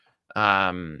pitch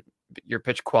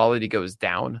quality goes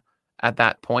down at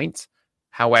that point.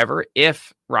 However,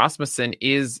 if Rasmussen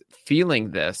is feeling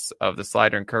this of the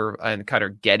slider and curve and cutter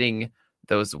getting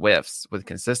those whiffs with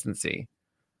consistency,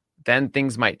 then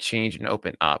things might change and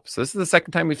open up. So this is the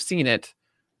second time we've seen it.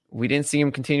 We didn't see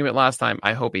him continue it last time.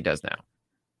 I hope he does now.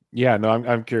 Yeah, no,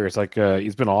 I'm curious. Like,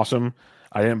 he's been awesome.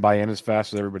 I didn't buy in as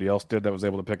fast as everybody else did that was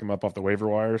able to pick him up off the waiver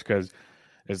wires because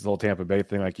it's the whole Tampa Bay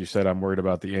thing. Like you said, I'm worried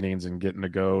about the innings and getting to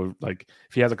go. Like,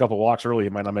 if he has a couple walks early, he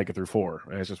might not make it through 4.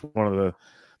 And it's just one of the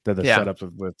setups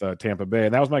with Tampa Bay.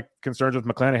 And that was my concerns with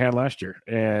McClanahan last year.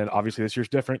 And obviously this year's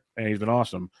different, and he's been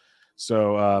awesome.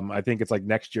 So I think it's like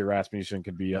next year Rasmussen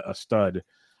could be a stud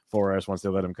for us once they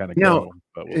let him kind of go.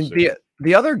 But we'll see.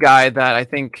 The other guy that I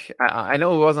think, I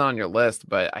know it wasn't on your list,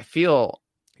 but I feel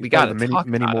we got to talk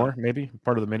many more, maybe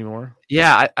part of the many more.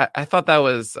 Yeah, I thought that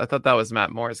was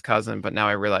Matt Moore's cousin, but now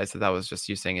I realized that was just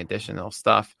you saying additional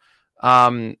stuff.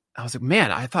 I was like,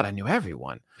 man, I thought I knew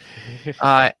everyone.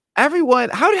 Everyone,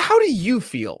 how do you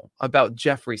feel about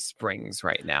Jeffrey Springs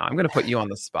right now? I'm going to put you on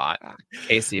the spot,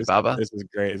 Casey Bubba. This is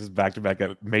great. This is back to back.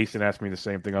 Mason asked me the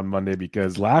same thing on Monday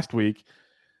because last week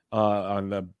on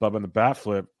the Bubba and the Bat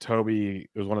Flip, Toby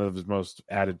was one of his most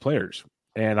added players,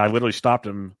 and I literally stopped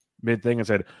him mid thing and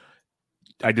said,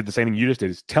 "I did the same thing you just did.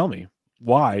 Is tell me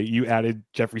why you added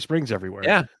Jeffrey Springs everywhere."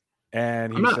 Yeah,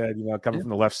 and he said, coming from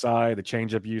the left side, the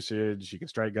changeup usage, he can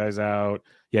strike guys out.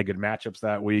 He had good matchups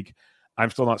that week. I'm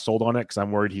still not sold on it because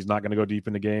I'm worried he's not going to go deep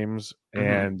into games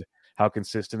and how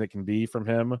consistent it can be from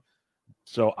him.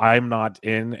 So I'm not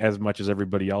in as much as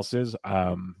everybody else is.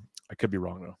 I could be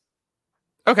wrong though.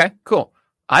 Okay, cool.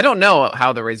 I don't know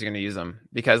how the Rays are going to use him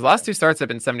because the last 2 starts have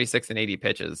been 76 and 80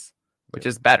 pitches, which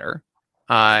is better.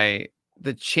 The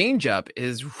changeup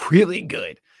is really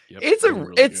good. Yep,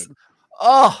 it's good.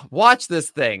 Oh, watch this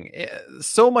thing.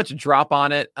 So much drop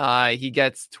on it. He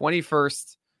gets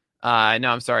 21st. No,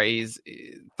 I'm sorry. He's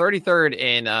 33rd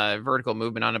in vertical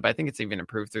movement on it, but I think it's even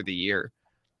improved through the year.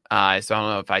 So I don't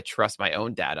know if I trust my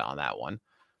own data on that one.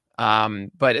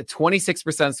 But a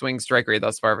 26% swing strike rate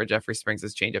thus far for Jeffrey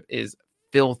Springs' changeup is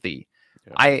filthy.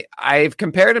 Yeah. I've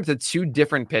compared him to 2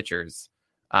 different pitchers.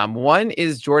 One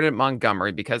is Jordan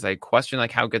Montgomery because I question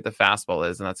like how good the fastball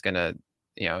is, and that's gonna,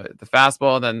 the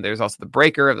fastball. Then there's also the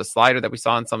breaker of the slider that we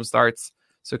saw in some starts.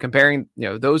 So comparing,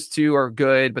 those 2 are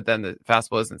good, but then the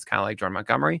fastball isn't. It's kind of like Jordan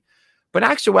Montgomery. But in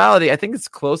actuality, I think it's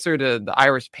closer to the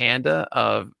Irish Panda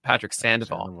of Patrick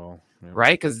Sandoval,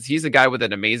 right? Because he's a guy with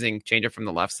an amazing changeup from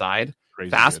the left side.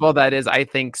 Crazy fastball good. that is, I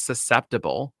think,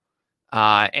 susceptible,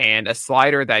 and a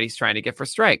slider that he's trying to get for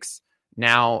strikes.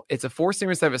 Now, it's a four-seamer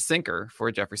instead of a sinker for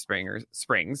Jeffrey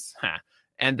Springs.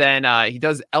 And then he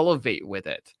does elevate with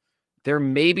it. There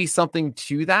may be something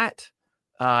to that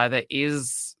that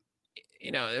is,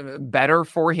 better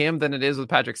for him than it is with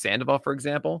Patrick Sandoval, for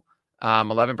example.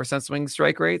 11% swing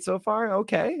strike rate so far.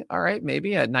 Okay. All right.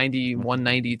 Maybe at 91,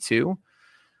 92.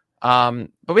 But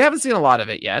we haven't seen a lot of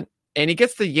it yet. And he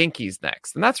gets the Yankees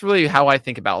next. And that's really how I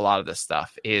think about a lot of this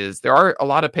stuff is there are a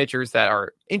lot of pitchers that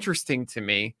are interesting to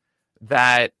me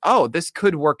that, this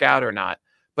could work out or not.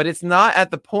 But it's not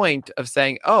at the point of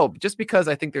saying, just because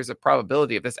I think there's a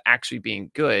probability of this actually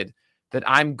being good, that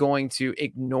I'm going to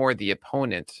ignore the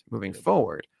opponent moving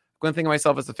forward. I'm going to think of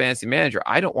myself as a fantasy manager.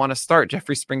 I don't want to start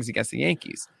Jeffrey Springs against the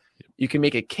Yankees. You can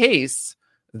make a case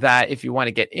that if you want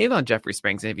to get in on Jeffrey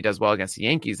Springs, and if he does well against the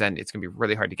Yankees, then it's going to be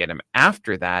really hard to get him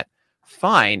after that.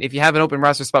 Fine. If you have an open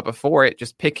roster spot before it,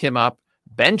 just pick him up,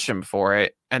 bench him for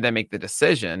it, and then make the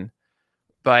decision.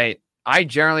 But I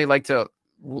generally like to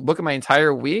look at my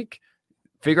entire week,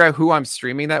 figure out who I'm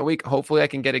streaming that week. Hopefully I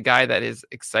can get a guy that is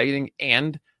exciting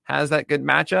and has that good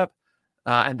matchup.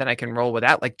 And then I can roll with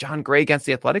that. Like John Gray against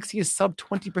the Athletics, he is sub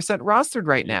 20% rostered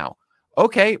right now.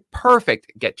 Okay,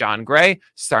 perfect. Get John Gray,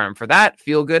 start him for that,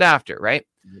 feel good after, right?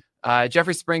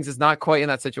 Jeffrey Springs is not quite in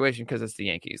that situation because it's the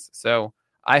Yankees. So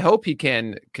I hope he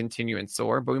can continue and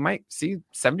soar, but we might see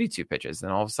 72 pitches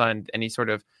and all of a sudden any sort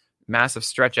of massive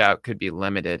stretch out could be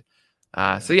limited.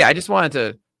 So yeah, I just wanted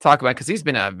to talk about because he's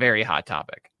been a very hot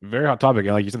topic. Very hot topic.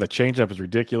 And like you said, the changeup is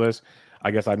ridiculous. I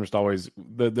guess I'm just always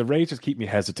the Rays just keep me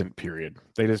hesitant, period.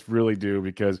 They just really do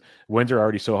because wins are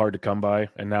already so hard to come by.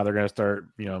 And now they're going to start,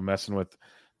 messing with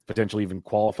potentially even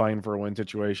qualifying for a win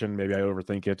situation. Maybe I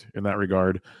overthink it in that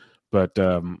regard. But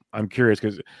I'm curious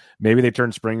because maybe they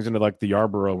turn Springs into like the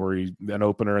Yarborough where he's an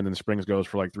opener and then Springs goes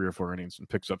for like 3 or 4 innings and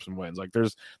picks up some wins. Like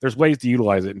there's ways to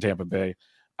utilize it in Tampa Bay.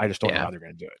 I just don't know how they're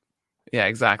going to do it. Yeah,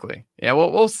 exactly. Yeah,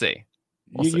 we'll see.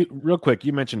 Real quick,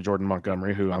 you mentioned Jordan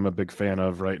Montgomery, who I'm a big fan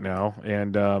of right now.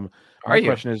 And my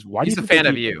question is, why he's do you a fan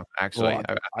of you, actually?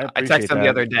 Well, I texted him the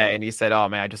other day, and he said, "Oh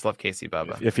man, I just love Casey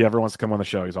Bubba." If he ever wants to come on the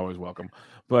show, he's always welcome.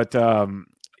 But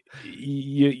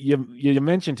you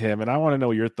mentioned him, and I want to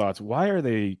know your thoughts. Why are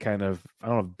they kind of, I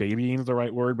don't know if babying is the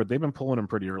right word, but they've been pulling him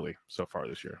pretty early so far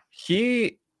this year.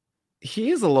 He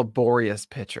is a laborious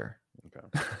pitcher.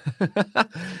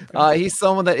 Okay. He's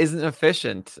someone that isn't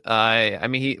efficient. I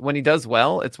mean, when he does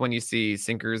well, it's when you see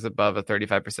sinkers above a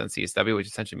 35% CSW, which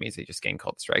essentially means he just gained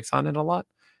called strikes on it a lot.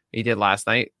 He did last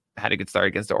night, had a good start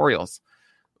against the Orioles,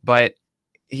 but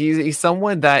he's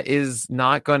someone that is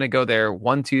not going to go there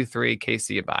 1, 2, 3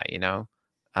 KC a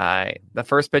bye. The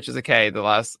first pitch is a K,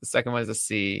 the second one is a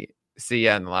C,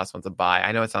 and the last one's a bye.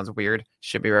 I know it sounds weird,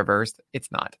 should be reversed.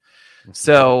 It's not.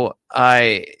 So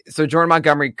Jordan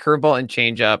Montgomery, curveball and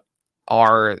changeup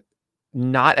are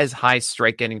not as high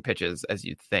strike getting pitches as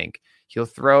you'd think. He'll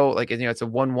throw it's a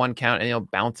 1-1 count and he'll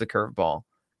bounce a curveball,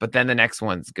 but then the next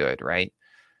one's good, right?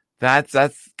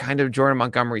 That's kind of Jordan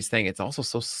Montgomery's thing. It's also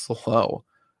so slow.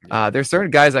 There's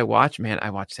certain guys I watch, I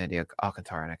watch Sandy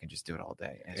Alcantara and I can just do it all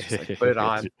day. And it's just like, put it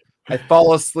on. I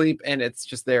fall asleep and it's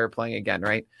just there playing again,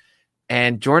 right?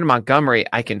 And Jordan Montgomery,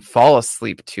 I can fall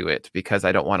asleep to it because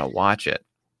I don't want to watch it.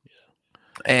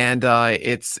 And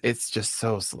it's just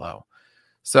so slow.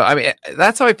 So, I mean,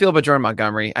 that's how I feel about Jordan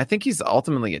Montgomery. I think he's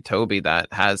ultimately a Toby that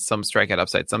has some strikeout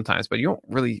upside sometimes, but you're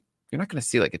not going to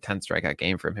see like a 10 strikeout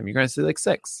game from him. You're going to see like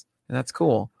 6, and that's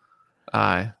cool.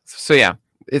 So yeah,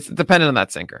 it's dependent on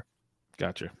that sinker.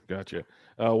 Gotcha.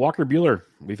 Walker Buehler,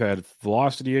 we've had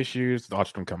velocity issues.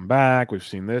 Watched him come back. We've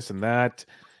seen this and that.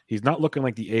 He's not looking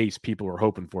like the ace people were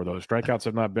hoping for, though. Strikeouts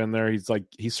have not been there.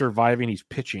 He's surviving. He's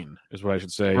pitching, is what I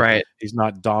should say. Right. He's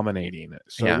not dominating.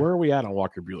 So where are we at on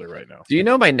Walker Buehler right now? Do you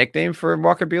know my nickname for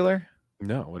Walker Buehler?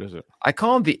 No. What is it? I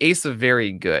call him the ace of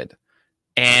very good.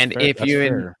 And if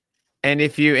you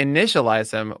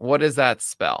initialize him, what does that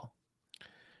spell?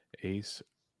 Ace.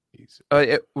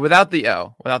 Without the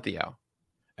O.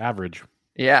 Average.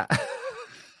 Yeah.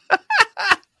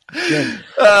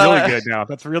 Really good now.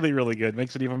 That's really, really good.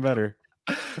 Makes it even better.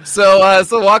 So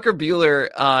Walker Buehler,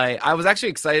 I was actually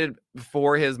excited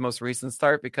for his most recent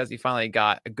start because he finally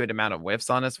got a good amount of whiffs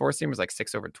on his four seam. It was like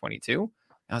 6 over 22. And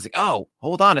I was like, oh,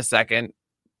 hold on a second.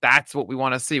 That's what we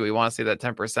want to see. We want to see that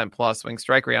 10% plus swing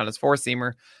strike rate on his four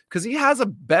seamer because he has a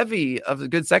bevy of the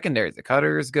good secondaries. The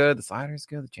cutter is good. The slider is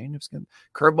good. The changeup's good.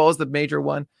 Curveball is the major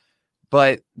one.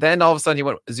 But then all of a sudden he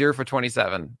went 0 for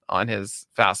 27 on his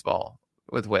fastball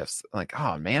with whiffs. I'm like,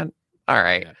 oh man, all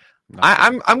right. Yeah,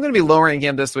 I'm going to be lowering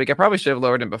him this week. I probably should have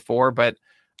lowered him before, but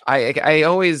I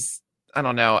always, I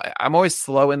don't know. I'm always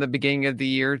slow in the beginning of the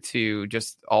year to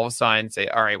just all of a sudden say,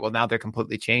 all right, well now they're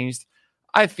completely changed.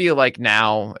 I feel like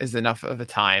now is enough of a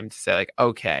time to say like,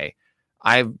 okay,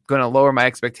 I'm going to lower my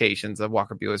expectations of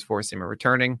Walker Buehler's four-seamer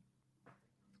returning.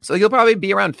 So he'll probably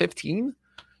be around 15,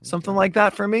 something like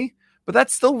that for me. But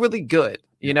that's still really good.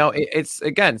 You know, it's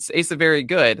a very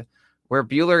good where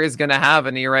Buehler is going to have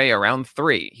an ERA around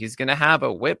 3. He's going to have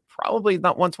a whip, probably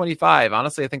not 125.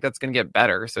 Honestly, I think that's going to get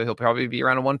better. So he'll probably be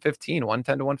around a 115,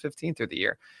 110 to 115 through the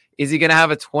year. Is he going to have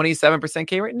a 27%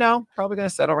 K rate? No, probably going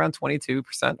to settle around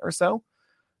 22% or so.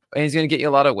 And he's going to get you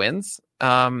a lot of wins.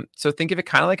 So think of it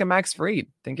kind of like a Max Fried.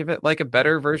 Think of it like a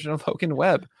better version of Logan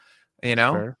Webb. You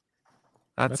know, fair.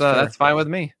 That's fine with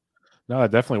me. No,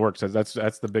 that definitely works. That's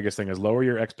the biggest thing is lower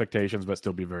your expectations, but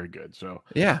still be very good. So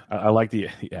yeah, I like the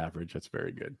average. That's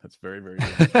very good. That's very, very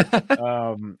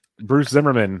good. Bruce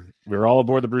Zimmerman, we were all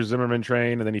aboard the Bruce Zimmerman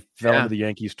train, and then he fell into the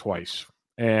Yankees twice.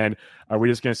 And are we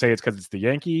just going to say it's because it's the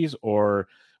Yankees, or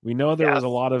we know there was a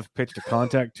lot of pitch to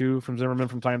contact too from Zimmerman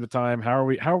from time to time? How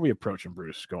are we approaching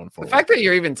Bruce going forward? The fact that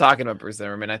you're even talking about Bruce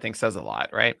Zimmerman, I think, says a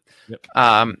lot, right?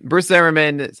 Yep. Bruce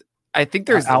Zimmerman. I think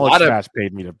there's Alex a lot Fast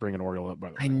paid me to bring an Oriole up, by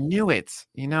the way. I knew it.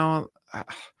 You know,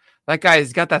 that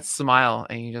guy's got that smile,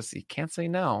 and you can't say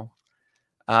no.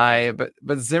 But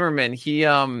Zimmerman, he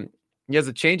has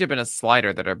a changeup and a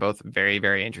slider that are both very,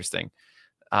 very interesting.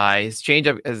 His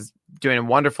changeup is doing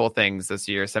wonderful things this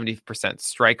year, 70%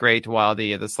 strike rate, while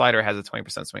the slider has a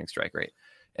 20% swing strike rate.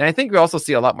 And I think we also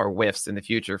see a lot more whiffs in the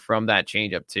future from that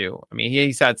changeup too. I mean,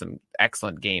 he's had some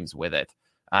excellent games with it.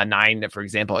 9, for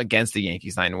example, against the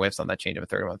Yankees, 9 whiffs on that changeup,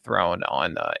 31 thrown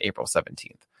on April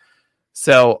 17th.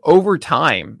 So over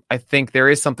time, I think there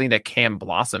is something that can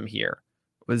blossom here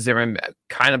with Zimmerman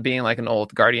kind of being like an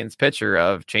old Guardians pitcher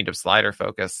of changeup slider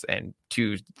focus and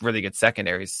 2 really good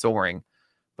secondaries soaring.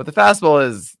 But the fastball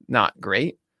is not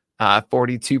great.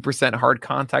 42% hard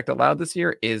contact allowed this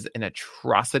year is an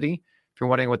atrocity. If you're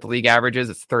wondering what the league average is,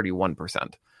 it's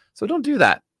 31%. So don't do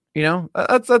that. You know,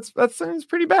 that's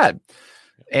pretty bad.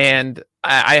 And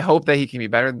I hope that he can be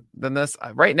better than this.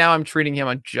 Right now, I'm treating him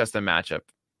on just a matchup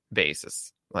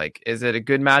basis. Like, is it a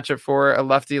good matchup for a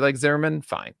lefty like Zimmerman?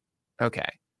 Fine. Okay.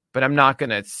 But I'm not going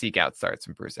to seek out starts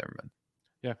from Bruce Zimmerman.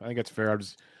 Yeah, I think it's fair.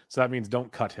 So that means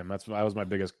don't cut him. That was my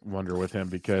biggest wonder with him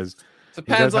because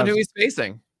depends on who he's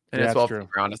facing. And it's true.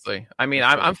 Honestly. I mean,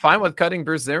 I'm fine with cutting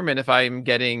Bruce Zimmerman if I'm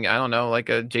getting, I don't know, like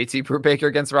a JT Brubaker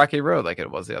against Rocky Road like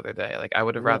it was the other day. Like I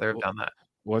would have rather have done that.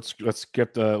 Let's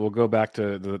skip we'll go back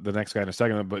to the next guy in a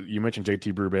second, but you mentioned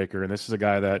JT Brubaker, and this is a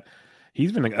guy that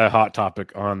he's been a hot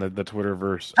topic on the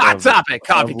Twitterverse. Topic,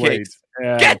 coffee cakes.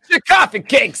 Get your coffee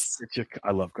cakes.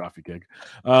 I love coffee cake.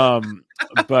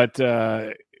 But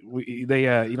the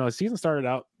season started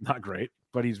out not great,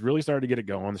 but he's really started to get it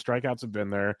going. The strikeouts have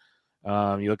been there.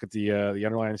 You look at the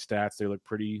underlying stats; they look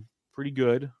pretty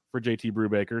good for JT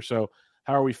Brubaker. So,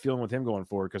 how are we feeling with him going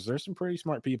forward? Because there's some pretty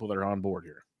smart people that are on board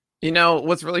here. You know,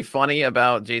 what's really funny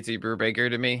about JT Brubaker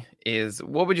to me is,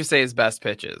 what would you say his best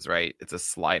pitch is, right? It's a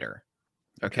slider.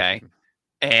 Okay.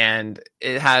 And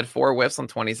it had 4 whiffs on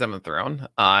 27th thrown.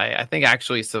 I think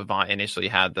actually Savant initially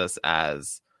had this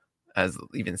as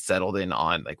even settled in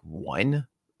on like 1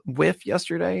 whiff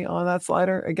yesterday on that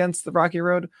slider against the Rocky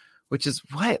Road, which is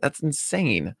what? That's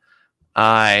insane.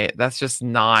 That's just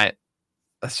not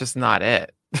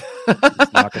it.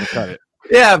 It's not going to cut it.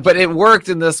 Yeah, but it worked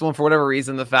in this one for whatever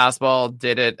reason. The fastball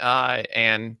did it.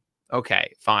 And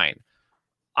okay, fine.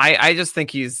 I just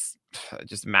think he's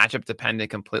just matchup dependent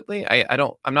completely.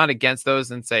 I'm not against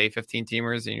those and say 15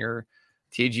 teamers in your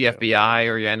TGFBI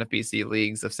or your NFBC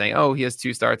leagues of saying, oh, he has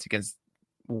 2 starts against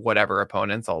whatever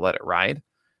opponents. I'll let it ride.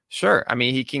 Sure. I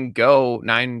mean, he can go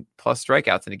 9+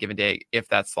 strikeouts in a given day if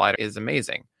that slider is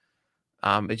amazing.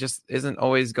 It just isn't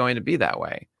always going to be that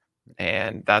way.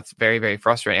 And that's very, very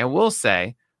frustrating. I will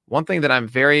say one thing that I'm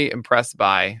very impressed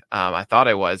by. I thought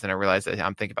I was, and I realized that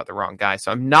I'm thinking about the wrong guy. So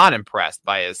I'm not impressed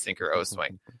by his sinker O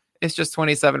swing. It's just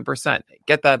 27%.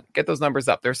 Get those numbers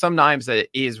up. There's some times that it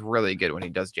is really good when he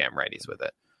does jam righties with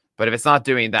it. But if it's not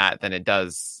doing that, then it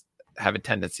does have a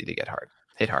tendency to hit hard.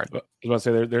 I was about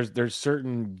to say there's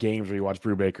certain games where you watch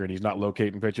Brubaker and he's not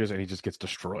locating pitches and he just gets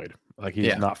destroyed. Like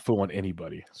he's not fooling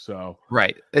anybody. So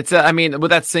right. It's I mean, with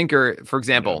that sinker, for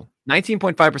example,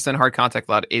 19.5% hard contact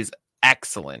allowed is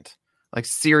excellent. Like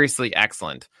seriously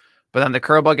excellent. But then the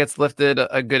curveball gets lifted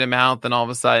a good amount. Then all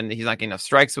of a sudden he's not getting enough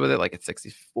strikes with it. Like it's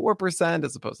 64%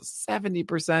 as opposed to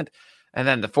 70%. And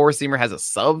then the four seamer has a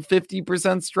sub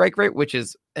 50% strike rate, which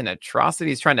is an atrocity.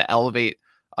 He's trying to elevate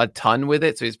a ton with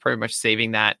it. So he's pretty much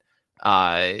saving that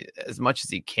as much as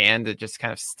he can to just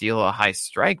kind of steal a high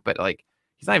strike. But like,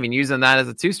 he's not even using that as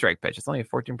a 2-strike pitch. It's only a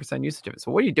 14% usage of it.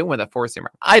 So what are you doing with a 4-seamer?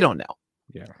 I don't know.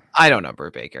 Yeah. I don't know,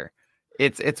 Burt Baker.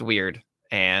 It's weird.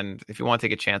 And if you want to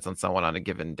take a chance on someone on a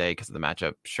given day because of the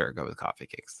matchup, sure, go with Coffee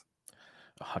Cakes.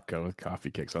 I'll go with Coffee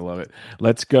Cakes. I love it.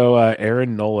 Let's go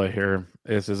Aaron Nola here.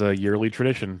 This is a yearly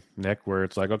tradition, Nick, where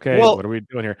it's like, okay, what are we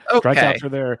doing here? Okay. Strikeouts are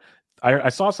there. I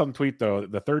saw some tweet, though.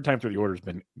 The third time through the order has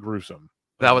been gruesome.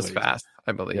 That was fast,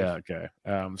 I believe. Yeah, okay.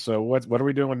 So what are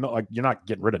we doing with Nola? Like, you're not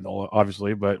getting rid of Nola,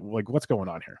 obviously, but like, what's going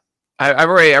on here? I've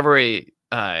already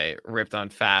ripped on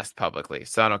fast publicly,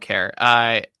 so I don't care.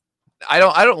 I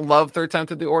don't love third time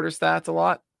through the order stats a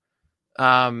lot.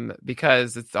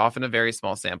 Because it's often a very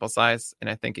small sample size, and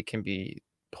I think it can be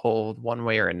pulled one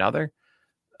way or another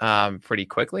pretty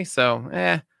quickly. So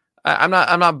I'm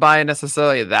not buying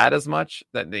necessarily that as much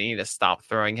that they need to stop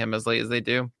throwing him as late as they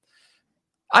do.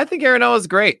 I think Aaron Nola is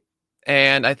great,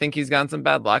 and I think he's gotten some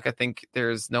bad luck. I think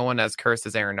there's no one as cursed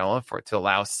as Aaron Nola to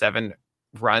allow 7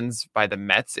 runs by the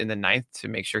Mets in the 9th to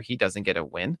make sure he doesn't get a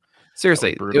win.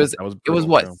 Seriously, it was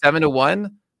what,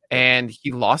 7-1, and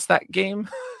he lost that game.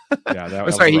 Yeah,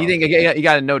 he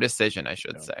got a no decision, I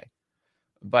should say.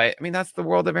 But I mean, that's the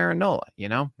world of Aaron Nola. You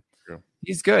know, True.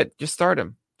 He's good. Just start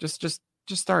him. Just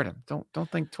start him.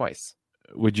 Don't think twice.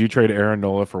 Would you trade Aaron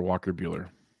Nola for Walker Buehler?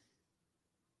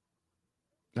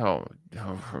 Oh,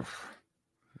 a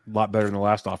lot better than the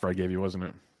last offer I gave you, wasn't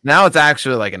it? Now it's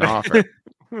actually like an offer.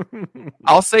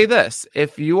 I'll say this: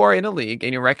 if you are in a league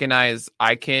and you recognize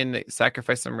I can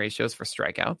sacrifice some ratios for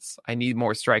strikeouts, I need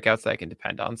more strikeouts that I can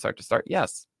depend on start to start.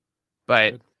 Yes.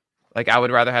 But like, I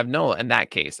would rather have Nola in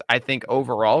that case. I think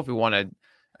overall, if we want to, I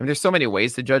mean, there's so many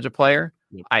ways to judge a player.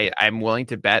 Yep. I'm willing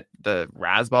to bet the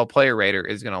Razzball player rater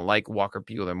is going to like Walker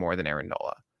Buehler more than Aaron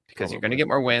Nola because you're going to get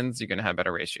more wins. You're going to have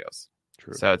better ratios.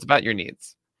 True. So it's about your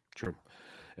needs. True.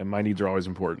 And my needs are always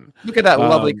important. Look at that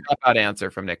lovely cop-out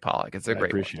answer from Nick Pollock. It's a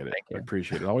great one. I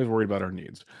appreciate it. Always worried about our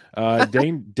needs.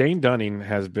 Dane Dunning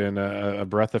has been a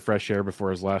breath of fresh air before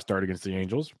his last start against the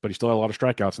Angels, but he still had a lot of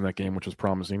strikeouts in that game, which was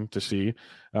promising to see.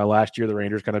 Last year, the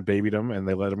Rangers kind of babied him, and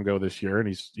they let him go this year, and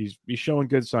he's showing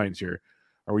good signs here.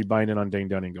 Are we buying in on Dane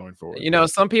Dunning going forward? You know,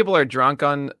 some people are drunk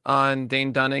on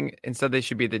Dane Dunning. Instead, they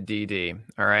should be the DD.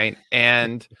 All right,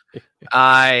 and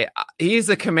he's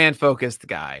a command-focused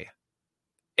guy.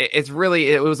 It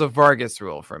was a Vargas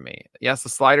rule for me. Yes, the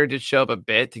slider did show up a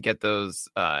bit to get those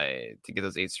 8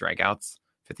 strikeouts,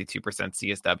 52%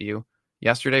 CSW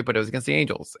yesterday, but it was against the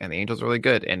Angels, and the Angels were really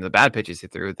good. And the bad pitches he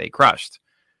threw, they crushed.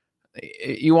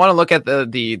 You want to look at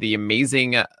the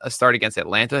amazing start against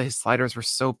Atlanta. His sliders were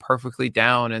so perfectly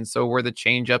down, and so were the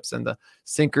changeups, and the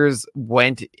sinkers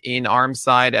went in arm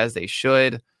side as they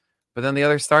should. But then the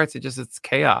other starts, it's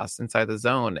chaos inside the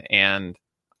zone, and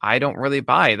I don't really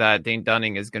buy that Dane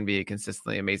Dunning is going to be a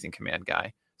consistently amazing command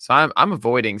guy. So I'm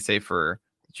avoiding, say, for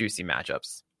juicy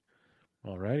matchups.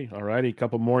 All righty. A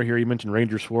couple more here. You mentioned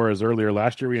Ranger Suarez earlier.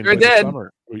 Last year we enjoyed the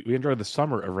summer. We enjoyed the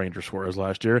summer of Ranger Suarez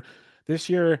last year. This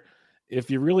year, if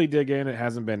you really dig in, it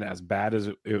hasn't been as bad as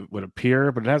it would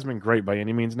appear, but it hasn't been great by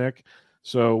any means, Nick.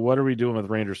 So what are we doing with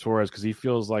Ranger Suarez? Because he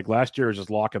feels like last year was just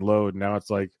lock and load. Now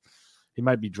it's like he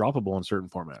might be droppable in certain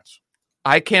formats.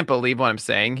 I can't believe what I'm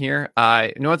saying here.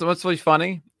 You know what's really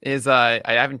funny is I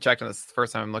haven't checked on this. The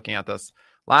first time I'm looking at this.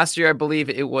 Last year, I believe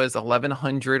it was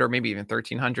 1,100 or maybe even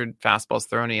 1,300 fastballs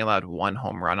thrown. He allowed 1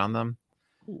 home run on them.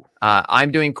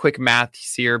 I'm doing quick math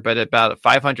here, but about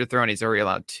 500 thrown, he's already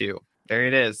allowed 2. There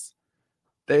it is.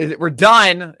 We're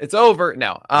done. It's over.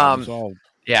 No.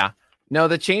 Yeah. No,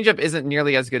 the changeup isn't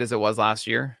nearly as good as it was last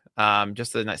year.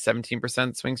 Just a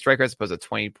 17% swing striker as opposed to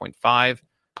 20.5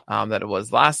 that it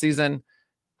was last season.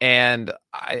 And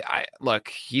I look,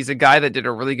 he's a guy that did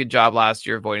a really good job last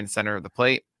year avoiding the center of the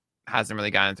plate, hasn't really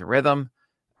gotten into rhythm.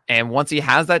 And once he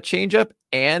has that changeup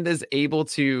and is able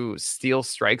to steal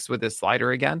strikes with his slider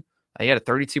again, he had a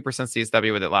 32%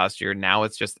 CSW with it last year. Now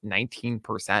it's just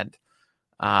 19%,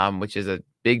 which is a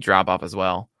big drop off as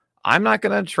well. I'm not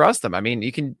going to trust him. I mean,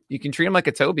 you can treat him like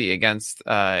a Toby against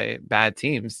bad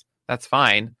teams. That's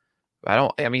fine.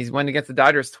 But he's went against the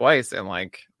Dodgers twice, and I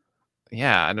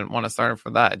didn't want to start him for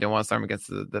that. I didn't want to start him against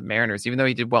the Mariners, even though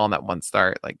he did well in that one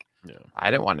start.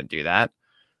 I didn't want to do that.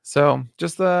 So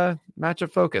just the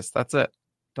matchup focus. That's it.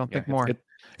 Don't think more.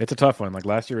 It's a tough one. Like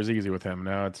last year was easy with him.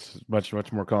 Now it's much,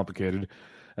 much more complicated.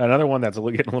 Another one that's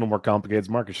getting a little more complicated is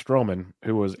Marcus Stroman,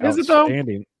 who was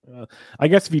outstanding. I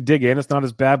guess if you dig in, it's not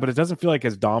as bad, but it doesn't feel like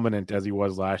as dominant as he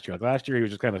was last year. Like last year, he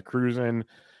was just kind of cruising,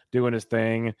 doing his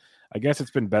thing. I guess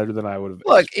it's been better than I would have.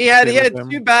 Look, he had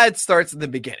 2 bad starts in the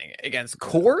beginning against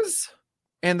Coors,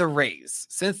 and the Rays.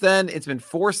 Since then, it's been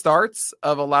 4 starts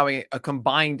of allowing a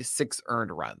combined 6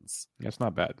 earned runs. That's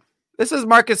not bad. This is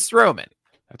Marcus Stroman.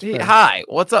 That's Hi,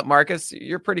 what's up, Marcus?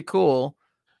 You're pretty cool.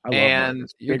 And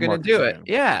you're going to do it. Fan.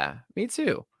 Yeah, me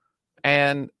too.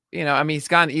 And, he's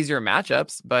gotten easier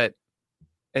matchups, but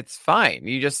it's fine.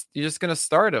 You're just going to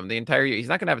start him the entire year. He's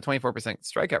not going to have a 24%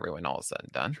 strikeout rate when all is said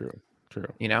and done. True.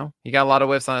 He got a lot of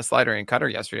whiffs on a slider and cutter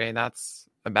yesterday, and that's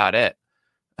about it.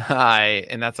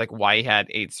 And that's like why he had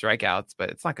 8 strikeouts, but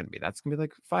it's not going to be that. It's going to be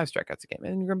like 5 strikeouts a game,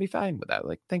 and you're going to be fine with that.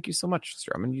 Like, thank you so much,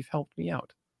 Stroman. You've helped me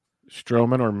out.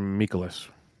 Stroman or Mikolas?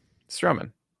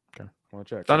 Stroman. Okay, want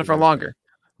to check. Done it for longer.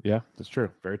 Yeah, that's true.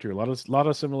 Very true. A lot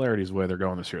of similarities the way they're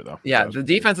going this year, though. Yeah, the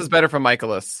defense is better from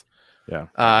Mikolas. Yeah.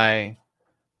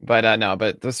 But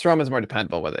the Stroman's more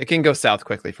dependable with it. It can go south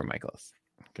quickly for Mikolas.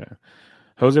 Okay.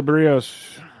 Jose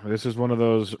Barrios. This is one of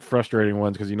those frustrating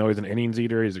ones because he's an innings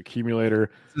eater. He's an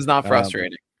accumulator. This is not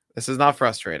frustrating. This is not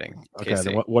frustrating. Okay,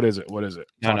 then what is it? What is it?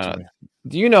 No.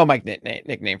 Do you know my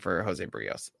nickname for Jose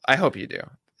Barrios? I hope you do.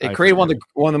 It created one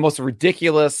of the most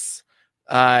ridiculous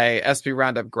SP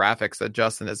Roundup graphics that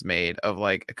Justin has made of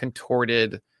like a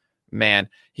contorted man.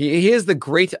 He is the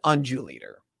great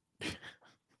undulator.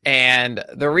 And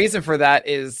the reason for that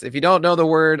is, if you don't know the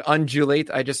word undulate,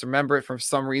 I just remember it for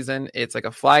some reason. It's like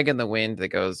a flag in the wind that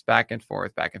goes back and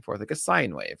forth, like a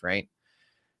sine wave, right?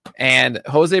 And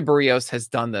Jose Barrios has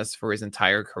done this for his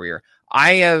entire career.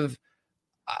 I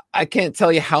can't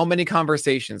tell you how many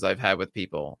conversations I've had with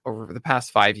people over the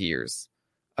past 5 years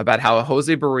about how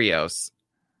Jose Barrios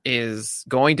is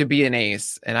going to be an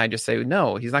ace. And I just say,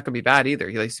 no, he's not going to be bad either.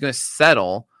 He's going to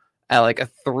settle at like a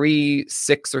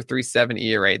 3.6 or 3.7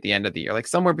 ERA at the end of the year, like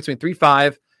somewhere between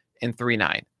 3.5 and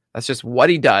 3.9. That's just what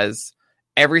he does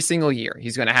every single year.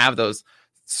 He's going to have those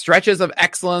stretches of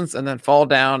excellence and then fall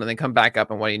down and then come back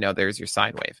up. And what do you know? There's your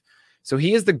sine wave. So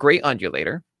he is the great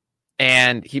undulator.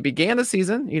 And he began the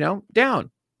season,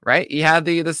 down, right? He had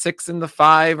the 6 and the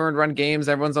 5 earned run games.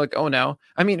 Everyone's like, oh no.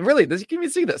 I mean, really, you can even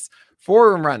see this.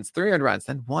 4 earned runs, 3 earned runs,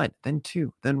 then 1, then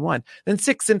 2, then 1, then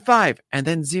 6 and 5, and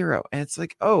then 0. And it's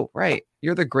like, oh, right.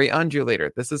 You're the great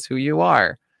undulator. This is who you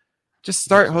are. Just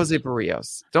start Jose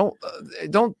Barrios. Don't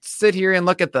sit here and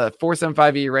look at the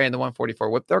 4.75 ERA and the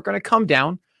 144 whip. They're going to come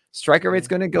down. Striker rate's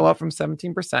going to go up from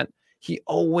 17%. He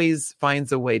always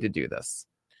finds a way to do this.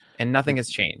 And nothing has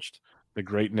changed. The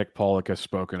great Nick Pollock has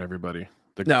spoken, everybody.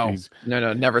 No,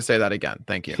 never say that again.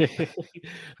 Thank you.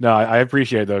 No, I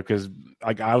appreciate it, though, because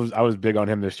I was big on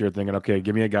him this year, thinking, okay,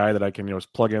 give me a guy that I can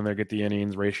plug in there, get the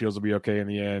innings, ratios will be okay in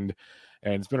the end.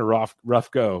 And it's been a rough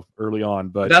go early on,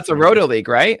 but that's a roto league,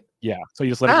 right? Yeah. So you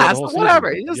just let it go the whole season.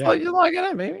 Whatever. You just log it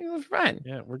in, maybe it's fine.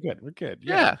 Yeah, we're good.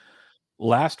 Yeah.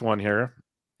 Last one here.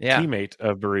 Yeah. Teammate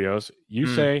of Barrios. You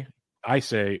say, I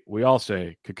say, we all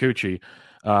say, Kikuchi.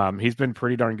 He's been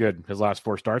pretty darn good his last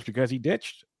 4 starts because he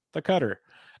ditched the cutter,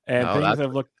 and things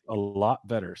have looked a lot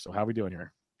better. So how are we doing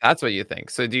here? That's what you think.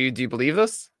 So do you believe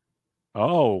this?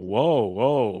 Oh,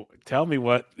 whoa! Tell me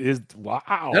what is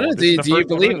wow. No. Do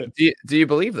you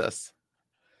believe this?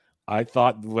 I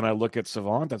thought when I look at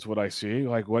Savant, that's what I see.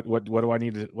 Like, what do I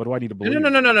need to believe?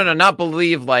 No. Not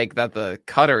believe like that the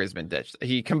cutter has been ditched.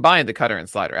 He combined the cutter and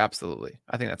slider. Absolutely,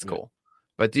 I think that's cool.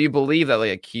 But do you believe that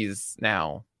like he's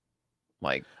now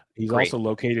like he's great? Also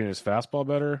locating his fastball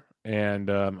better? And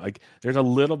there's a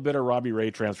little bit of Robbie Ray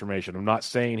transformation. I'm not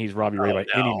saying he's Robbie Ray by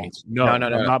any means. No.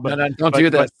 Don't do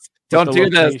this. Don't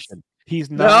do this. He's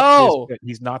not.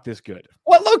 He's not this good.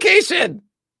 What location?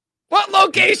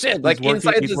 Like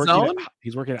inside the zone?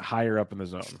 He's working it higher up in the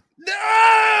zone.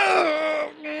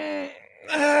 No,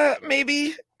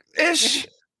 maybe ish.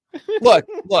 Look.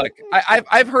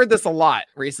 I've heard this a lot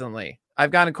recently. I've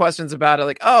gotten questions about it,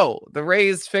 like, oh, the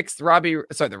Jays fixed Robbie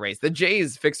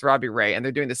Ray, and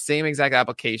they're doing the same exact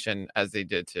application as they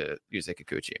did to Yusei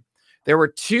Kikuchi. There were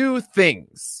 2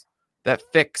 things that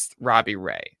fixed Robbie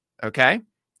Ray. Okay,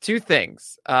 2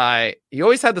 things. He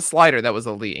always had the slider that was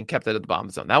elite and kept it at the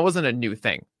bottom zone. That wasn't a new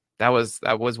thing. That was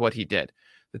what he did.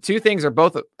 The 2 things are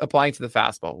both applying to the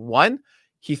fastball. 1,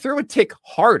 he threw a tick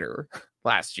harder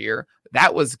last year.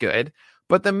 That was good.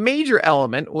 But the major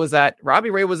element was that Robbie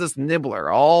Ray was this nibbler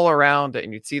all around it.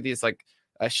 And you'd see these like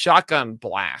a shotgun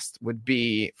blast would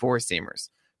be 4-seamers.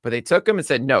 But they took him and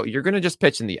said, no, you're going to just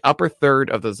pitch in the upper third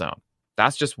of the zone.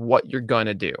 That's just what you're going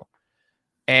to do.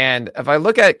 And if I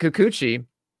look at Kikuchi,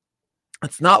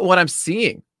 it's not what I'm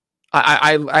seeing.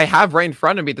 I have right in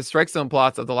front of me the strike zone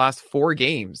plots of the last 4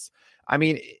 games. I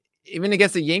mean, even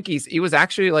against the Yankees, he was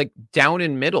actually like down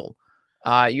in middle.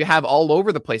 You have all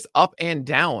over the place, up and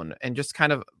down, and just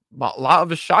kind of a lot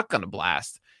of a shotgun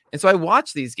blast. And so I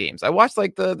watch these games. I watch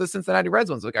like the Cincinnati Reds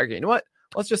ones. Like, okay, you know what?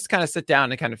 let's just kind of sit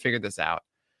down and kind of figure this out.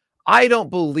 I don't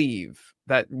believe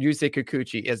that Yusei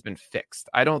Kikuchi has been fixed.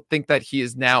 I don't think that he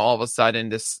is now all of a sudden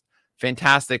this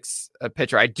fantastic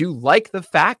pitcher. I do like the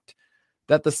fact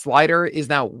that the slider is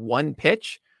now one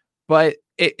pitch, but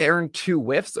it earned 2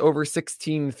 whiffs over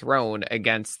 16 thrown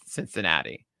against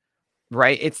Cincinnati,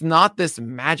 right? It's not this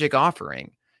magic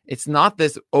offering. It's not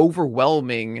this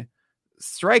overwhelming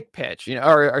strike pitch,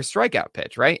 or strikeout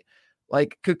pitch, right?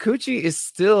 Like Kikuchi is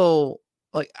still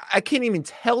like, I can't even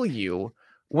tell you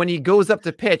when he goes up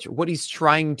to pitch what he's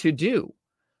trying to do.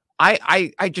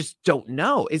 I just don't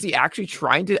know. Is he actually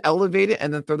trying to elevate it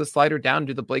and then throw the slider down and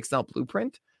do the Blake Snell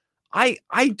blueprint? I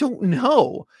don't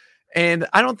know. And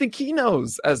I don't think he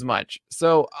knows as much.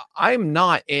 So I'm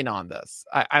not in on this.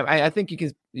 I think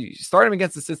you start him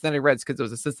against the Cincinnati Reds because it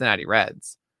was the Cincinnati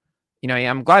Reds.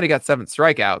 I'm glad he got 7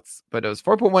 strikeouts, but it was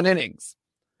 4.1 innings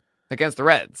against the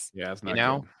Reds. Yeah, it's not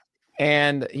good.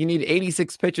 And you need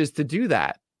 86 pitches to do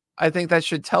that. I think that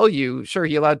should tell you, sure,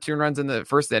 he allowed 2 runs in the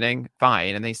first inning,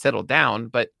 fine, and they settled down,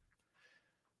 but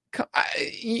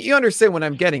you understand what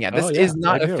I'm getting at. This is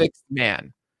not a fixed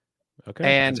man. Okay.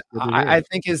 And I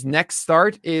think his next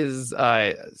start is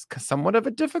somewhat of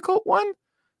a difficult one.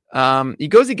 He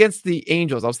goes against the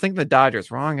Angels. I was thinking the Dodgers.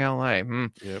 Wrong, LA.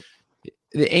 Yep.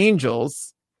 The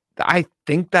Angels, I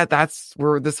think that's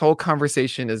where this whole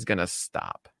conversation is going to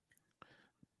stop.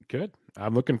 Good.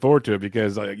 I'm looking forward to it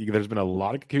because there's been a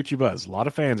lot of Kikuchi buzz, a lot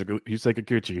of fans of Yusei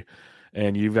Kikuchi,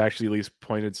 and you've actually at least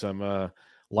pointed some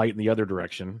light in the other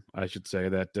direction, I should say,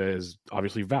 that is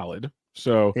obviously valid.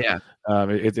 So yeah,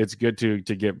 it's good to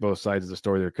get both sides of the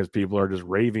story there because people are just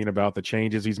raving about the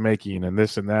changes he's making and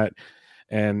this and that.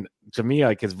 And to me,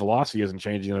 like, his velocity isn't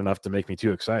changing enough to make me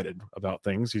too excited about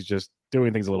things. He's just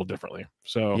doing things a little differently.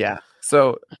 So yeah.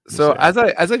 So as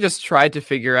I just tried to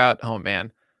figure out, oh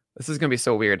man, this is gonna be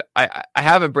so weird. I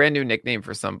have a brand new nickname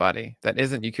for somebody that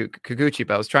isn't Kikuchi,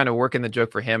 but I was trying to work in the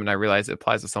joke for him, and I realized it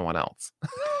applies to someone else.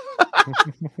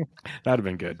 That'd have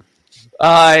been good.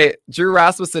 Drew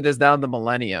Rasmussen is now in the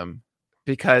millennium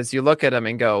because you look at him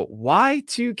and go,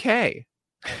 Y2K.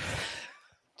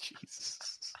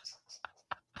 Jesus.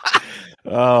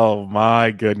 Oh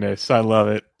my goodness. I love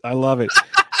it. I love it.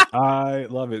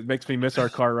 It makes me miss our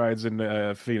car rides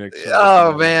in Phoenix.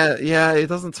 Oh man. Yeah. It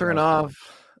doesn't turn off.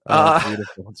 It's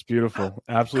beautiful. It's beautiful.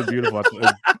 Absolutely beautiful.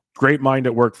 Great mind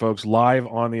at work, folks. Live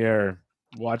on the air.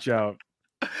 Watch out.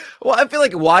 Well, I feel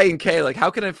like Y and K. Like,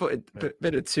 how can I put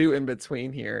a 2 in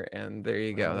between here? And there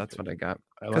you go. That's what I got.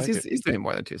 Because he's doing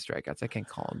more than 2 strikeouts. I can't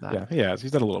call him that. Yeah, he's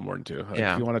done a little more than 2.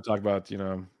 Yeah. If you want to talk about,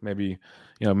 maybe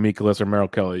Mikolas or Merrill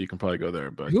Kelly, you can probably go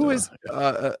there. But who is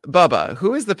Bubba?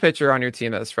 Who is the pitcher on your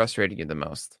team that's frustrating you the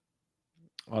most?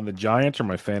 On the Giants or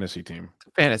my fantasy team?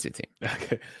 Fantasy team.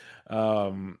 Okay.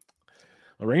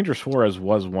 Ranger Suarez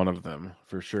was one of them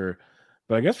for sure.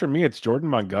 But I guess for me, it's Jordan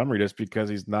Montgomery just because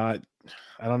he's not.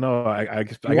 I don't know. I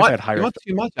guess I had higher. You want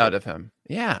too much out of him.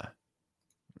 Yeah.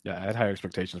 Yeah, I had higher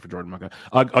expectations for Jordan Montgomery.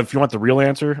 If you want the real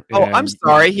answer. I'm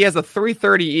sorry. He has a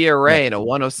 3.30 ERA and a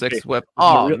 106 whip.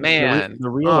 Oh, man. The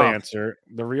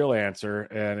real answer,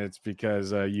 and it's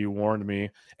because you warned me.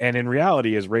 And in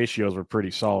reality, his ratios were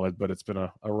pretty solid, but it's been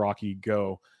a rocky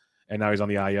go. And now he's on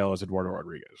the IL as Eduardo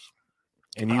Rodriguez.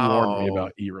 And you warned me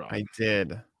about Erod. I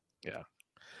did. Yeah.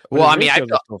 Well, I mean, I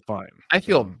feel fine.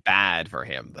 Bad for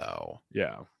him, though.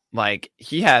 Yeah. Like,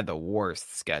 he had the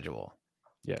worst schedule.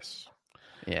 Yes.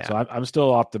 Yeah. So I'm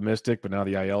still optimistic, but now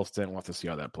the IL stint, we'll have to see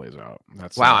how that plays out.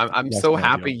 I'm so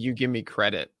happy you give me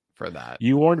credit for that.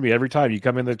 You warned me every time you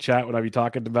come in the chat when I be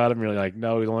talking about him. You're like,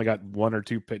 no, he's only got 1 or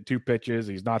 2 pitches.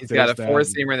 He's not. He's got a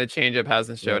 4-seamer. The changeup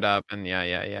hasn't showed up, and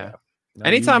yeah. No,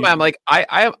 anytime I'm like,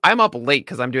 I'm up late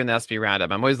because I'm doing the SB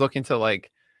roundup. I'm always looking to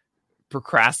like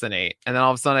procrastinate, and then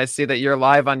all of a sudden I see that you're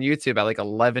live on YouTube at like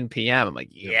 11 p.m. I'm like,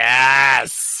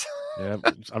 yes. Yeah,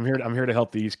 I'm here to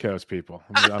help the East Coast people.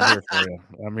 I'm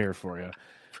here for you.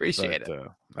 Appreciate it.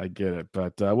 I get it.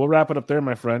 But we'll wrap it up there,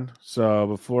 my friend. So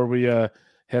before we head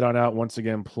on out, once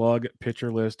again, plug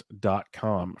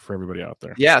pitcherlist.com for everybody out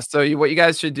there. Yeah. So what you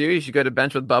guys should do, you should go to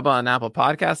Bench with Bubba on Apple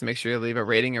Podcasts and make sure you leave a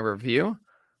rating and review.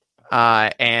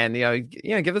 And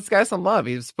give this guy some love.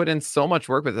 He's put in so much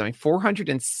work with it. I mean,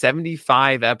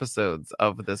 475 episodes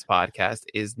of this podcast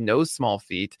is no small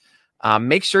feat.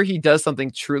 Make sure he does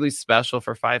something truly special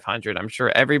for 500. I'm sure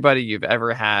everybody you've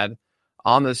ever had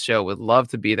on this show would love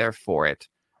to be there for it.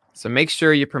 So make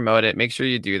sure you promote it. Make sure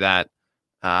you do that.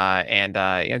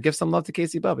 And give some love to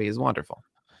Casey Bubba. He's wonderful.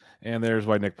 And there's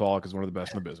why Nick Pollock is one of the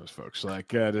best in the business, folks. Like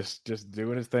just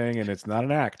doing his thing, and it's not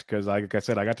an act because, like I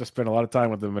said, I got to spend a lot of time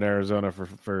with him in Arizona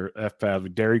for FPAS. We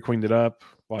Dairy Queened it up.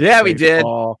 Yeah, we did.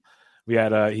 We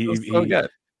had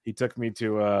he He took me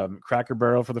to Cracker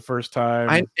Barrel for the first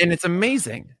time. And it's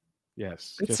amazing.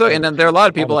 Yes. It's so, and then there are a lot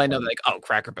of people I know like, oh,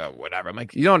 Cracker Barrel, whatever. I'm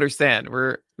like, you don't understand.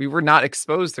 We were not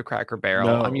exposed to Cracker Barrel.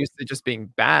 No. I'm used to just being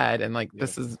bad, and like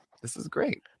this is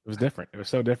great. It was different. It was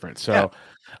so different. So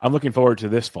I'm looking forward to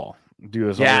this fall. Do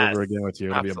this all over again with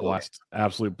you. It'll be a blast,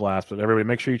 absolute blast. But everybody,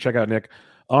 make sure you check out Nick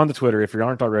on the Twitter if you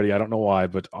aren't already. I don't know why,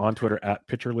 but on Twitter at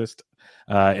PitcherList,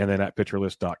 and then at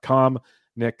PitcherList.com.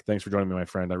 Nick, thanks for joining me, my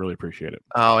friend. I really appreciate it.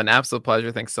 Oh, an absolute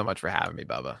pleasure. Thanks so much for having me,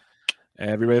 Bubba.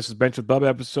 Everybody, this is Bench with Bubba,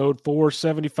 episode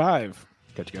 475.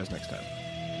 Catch you guys next time.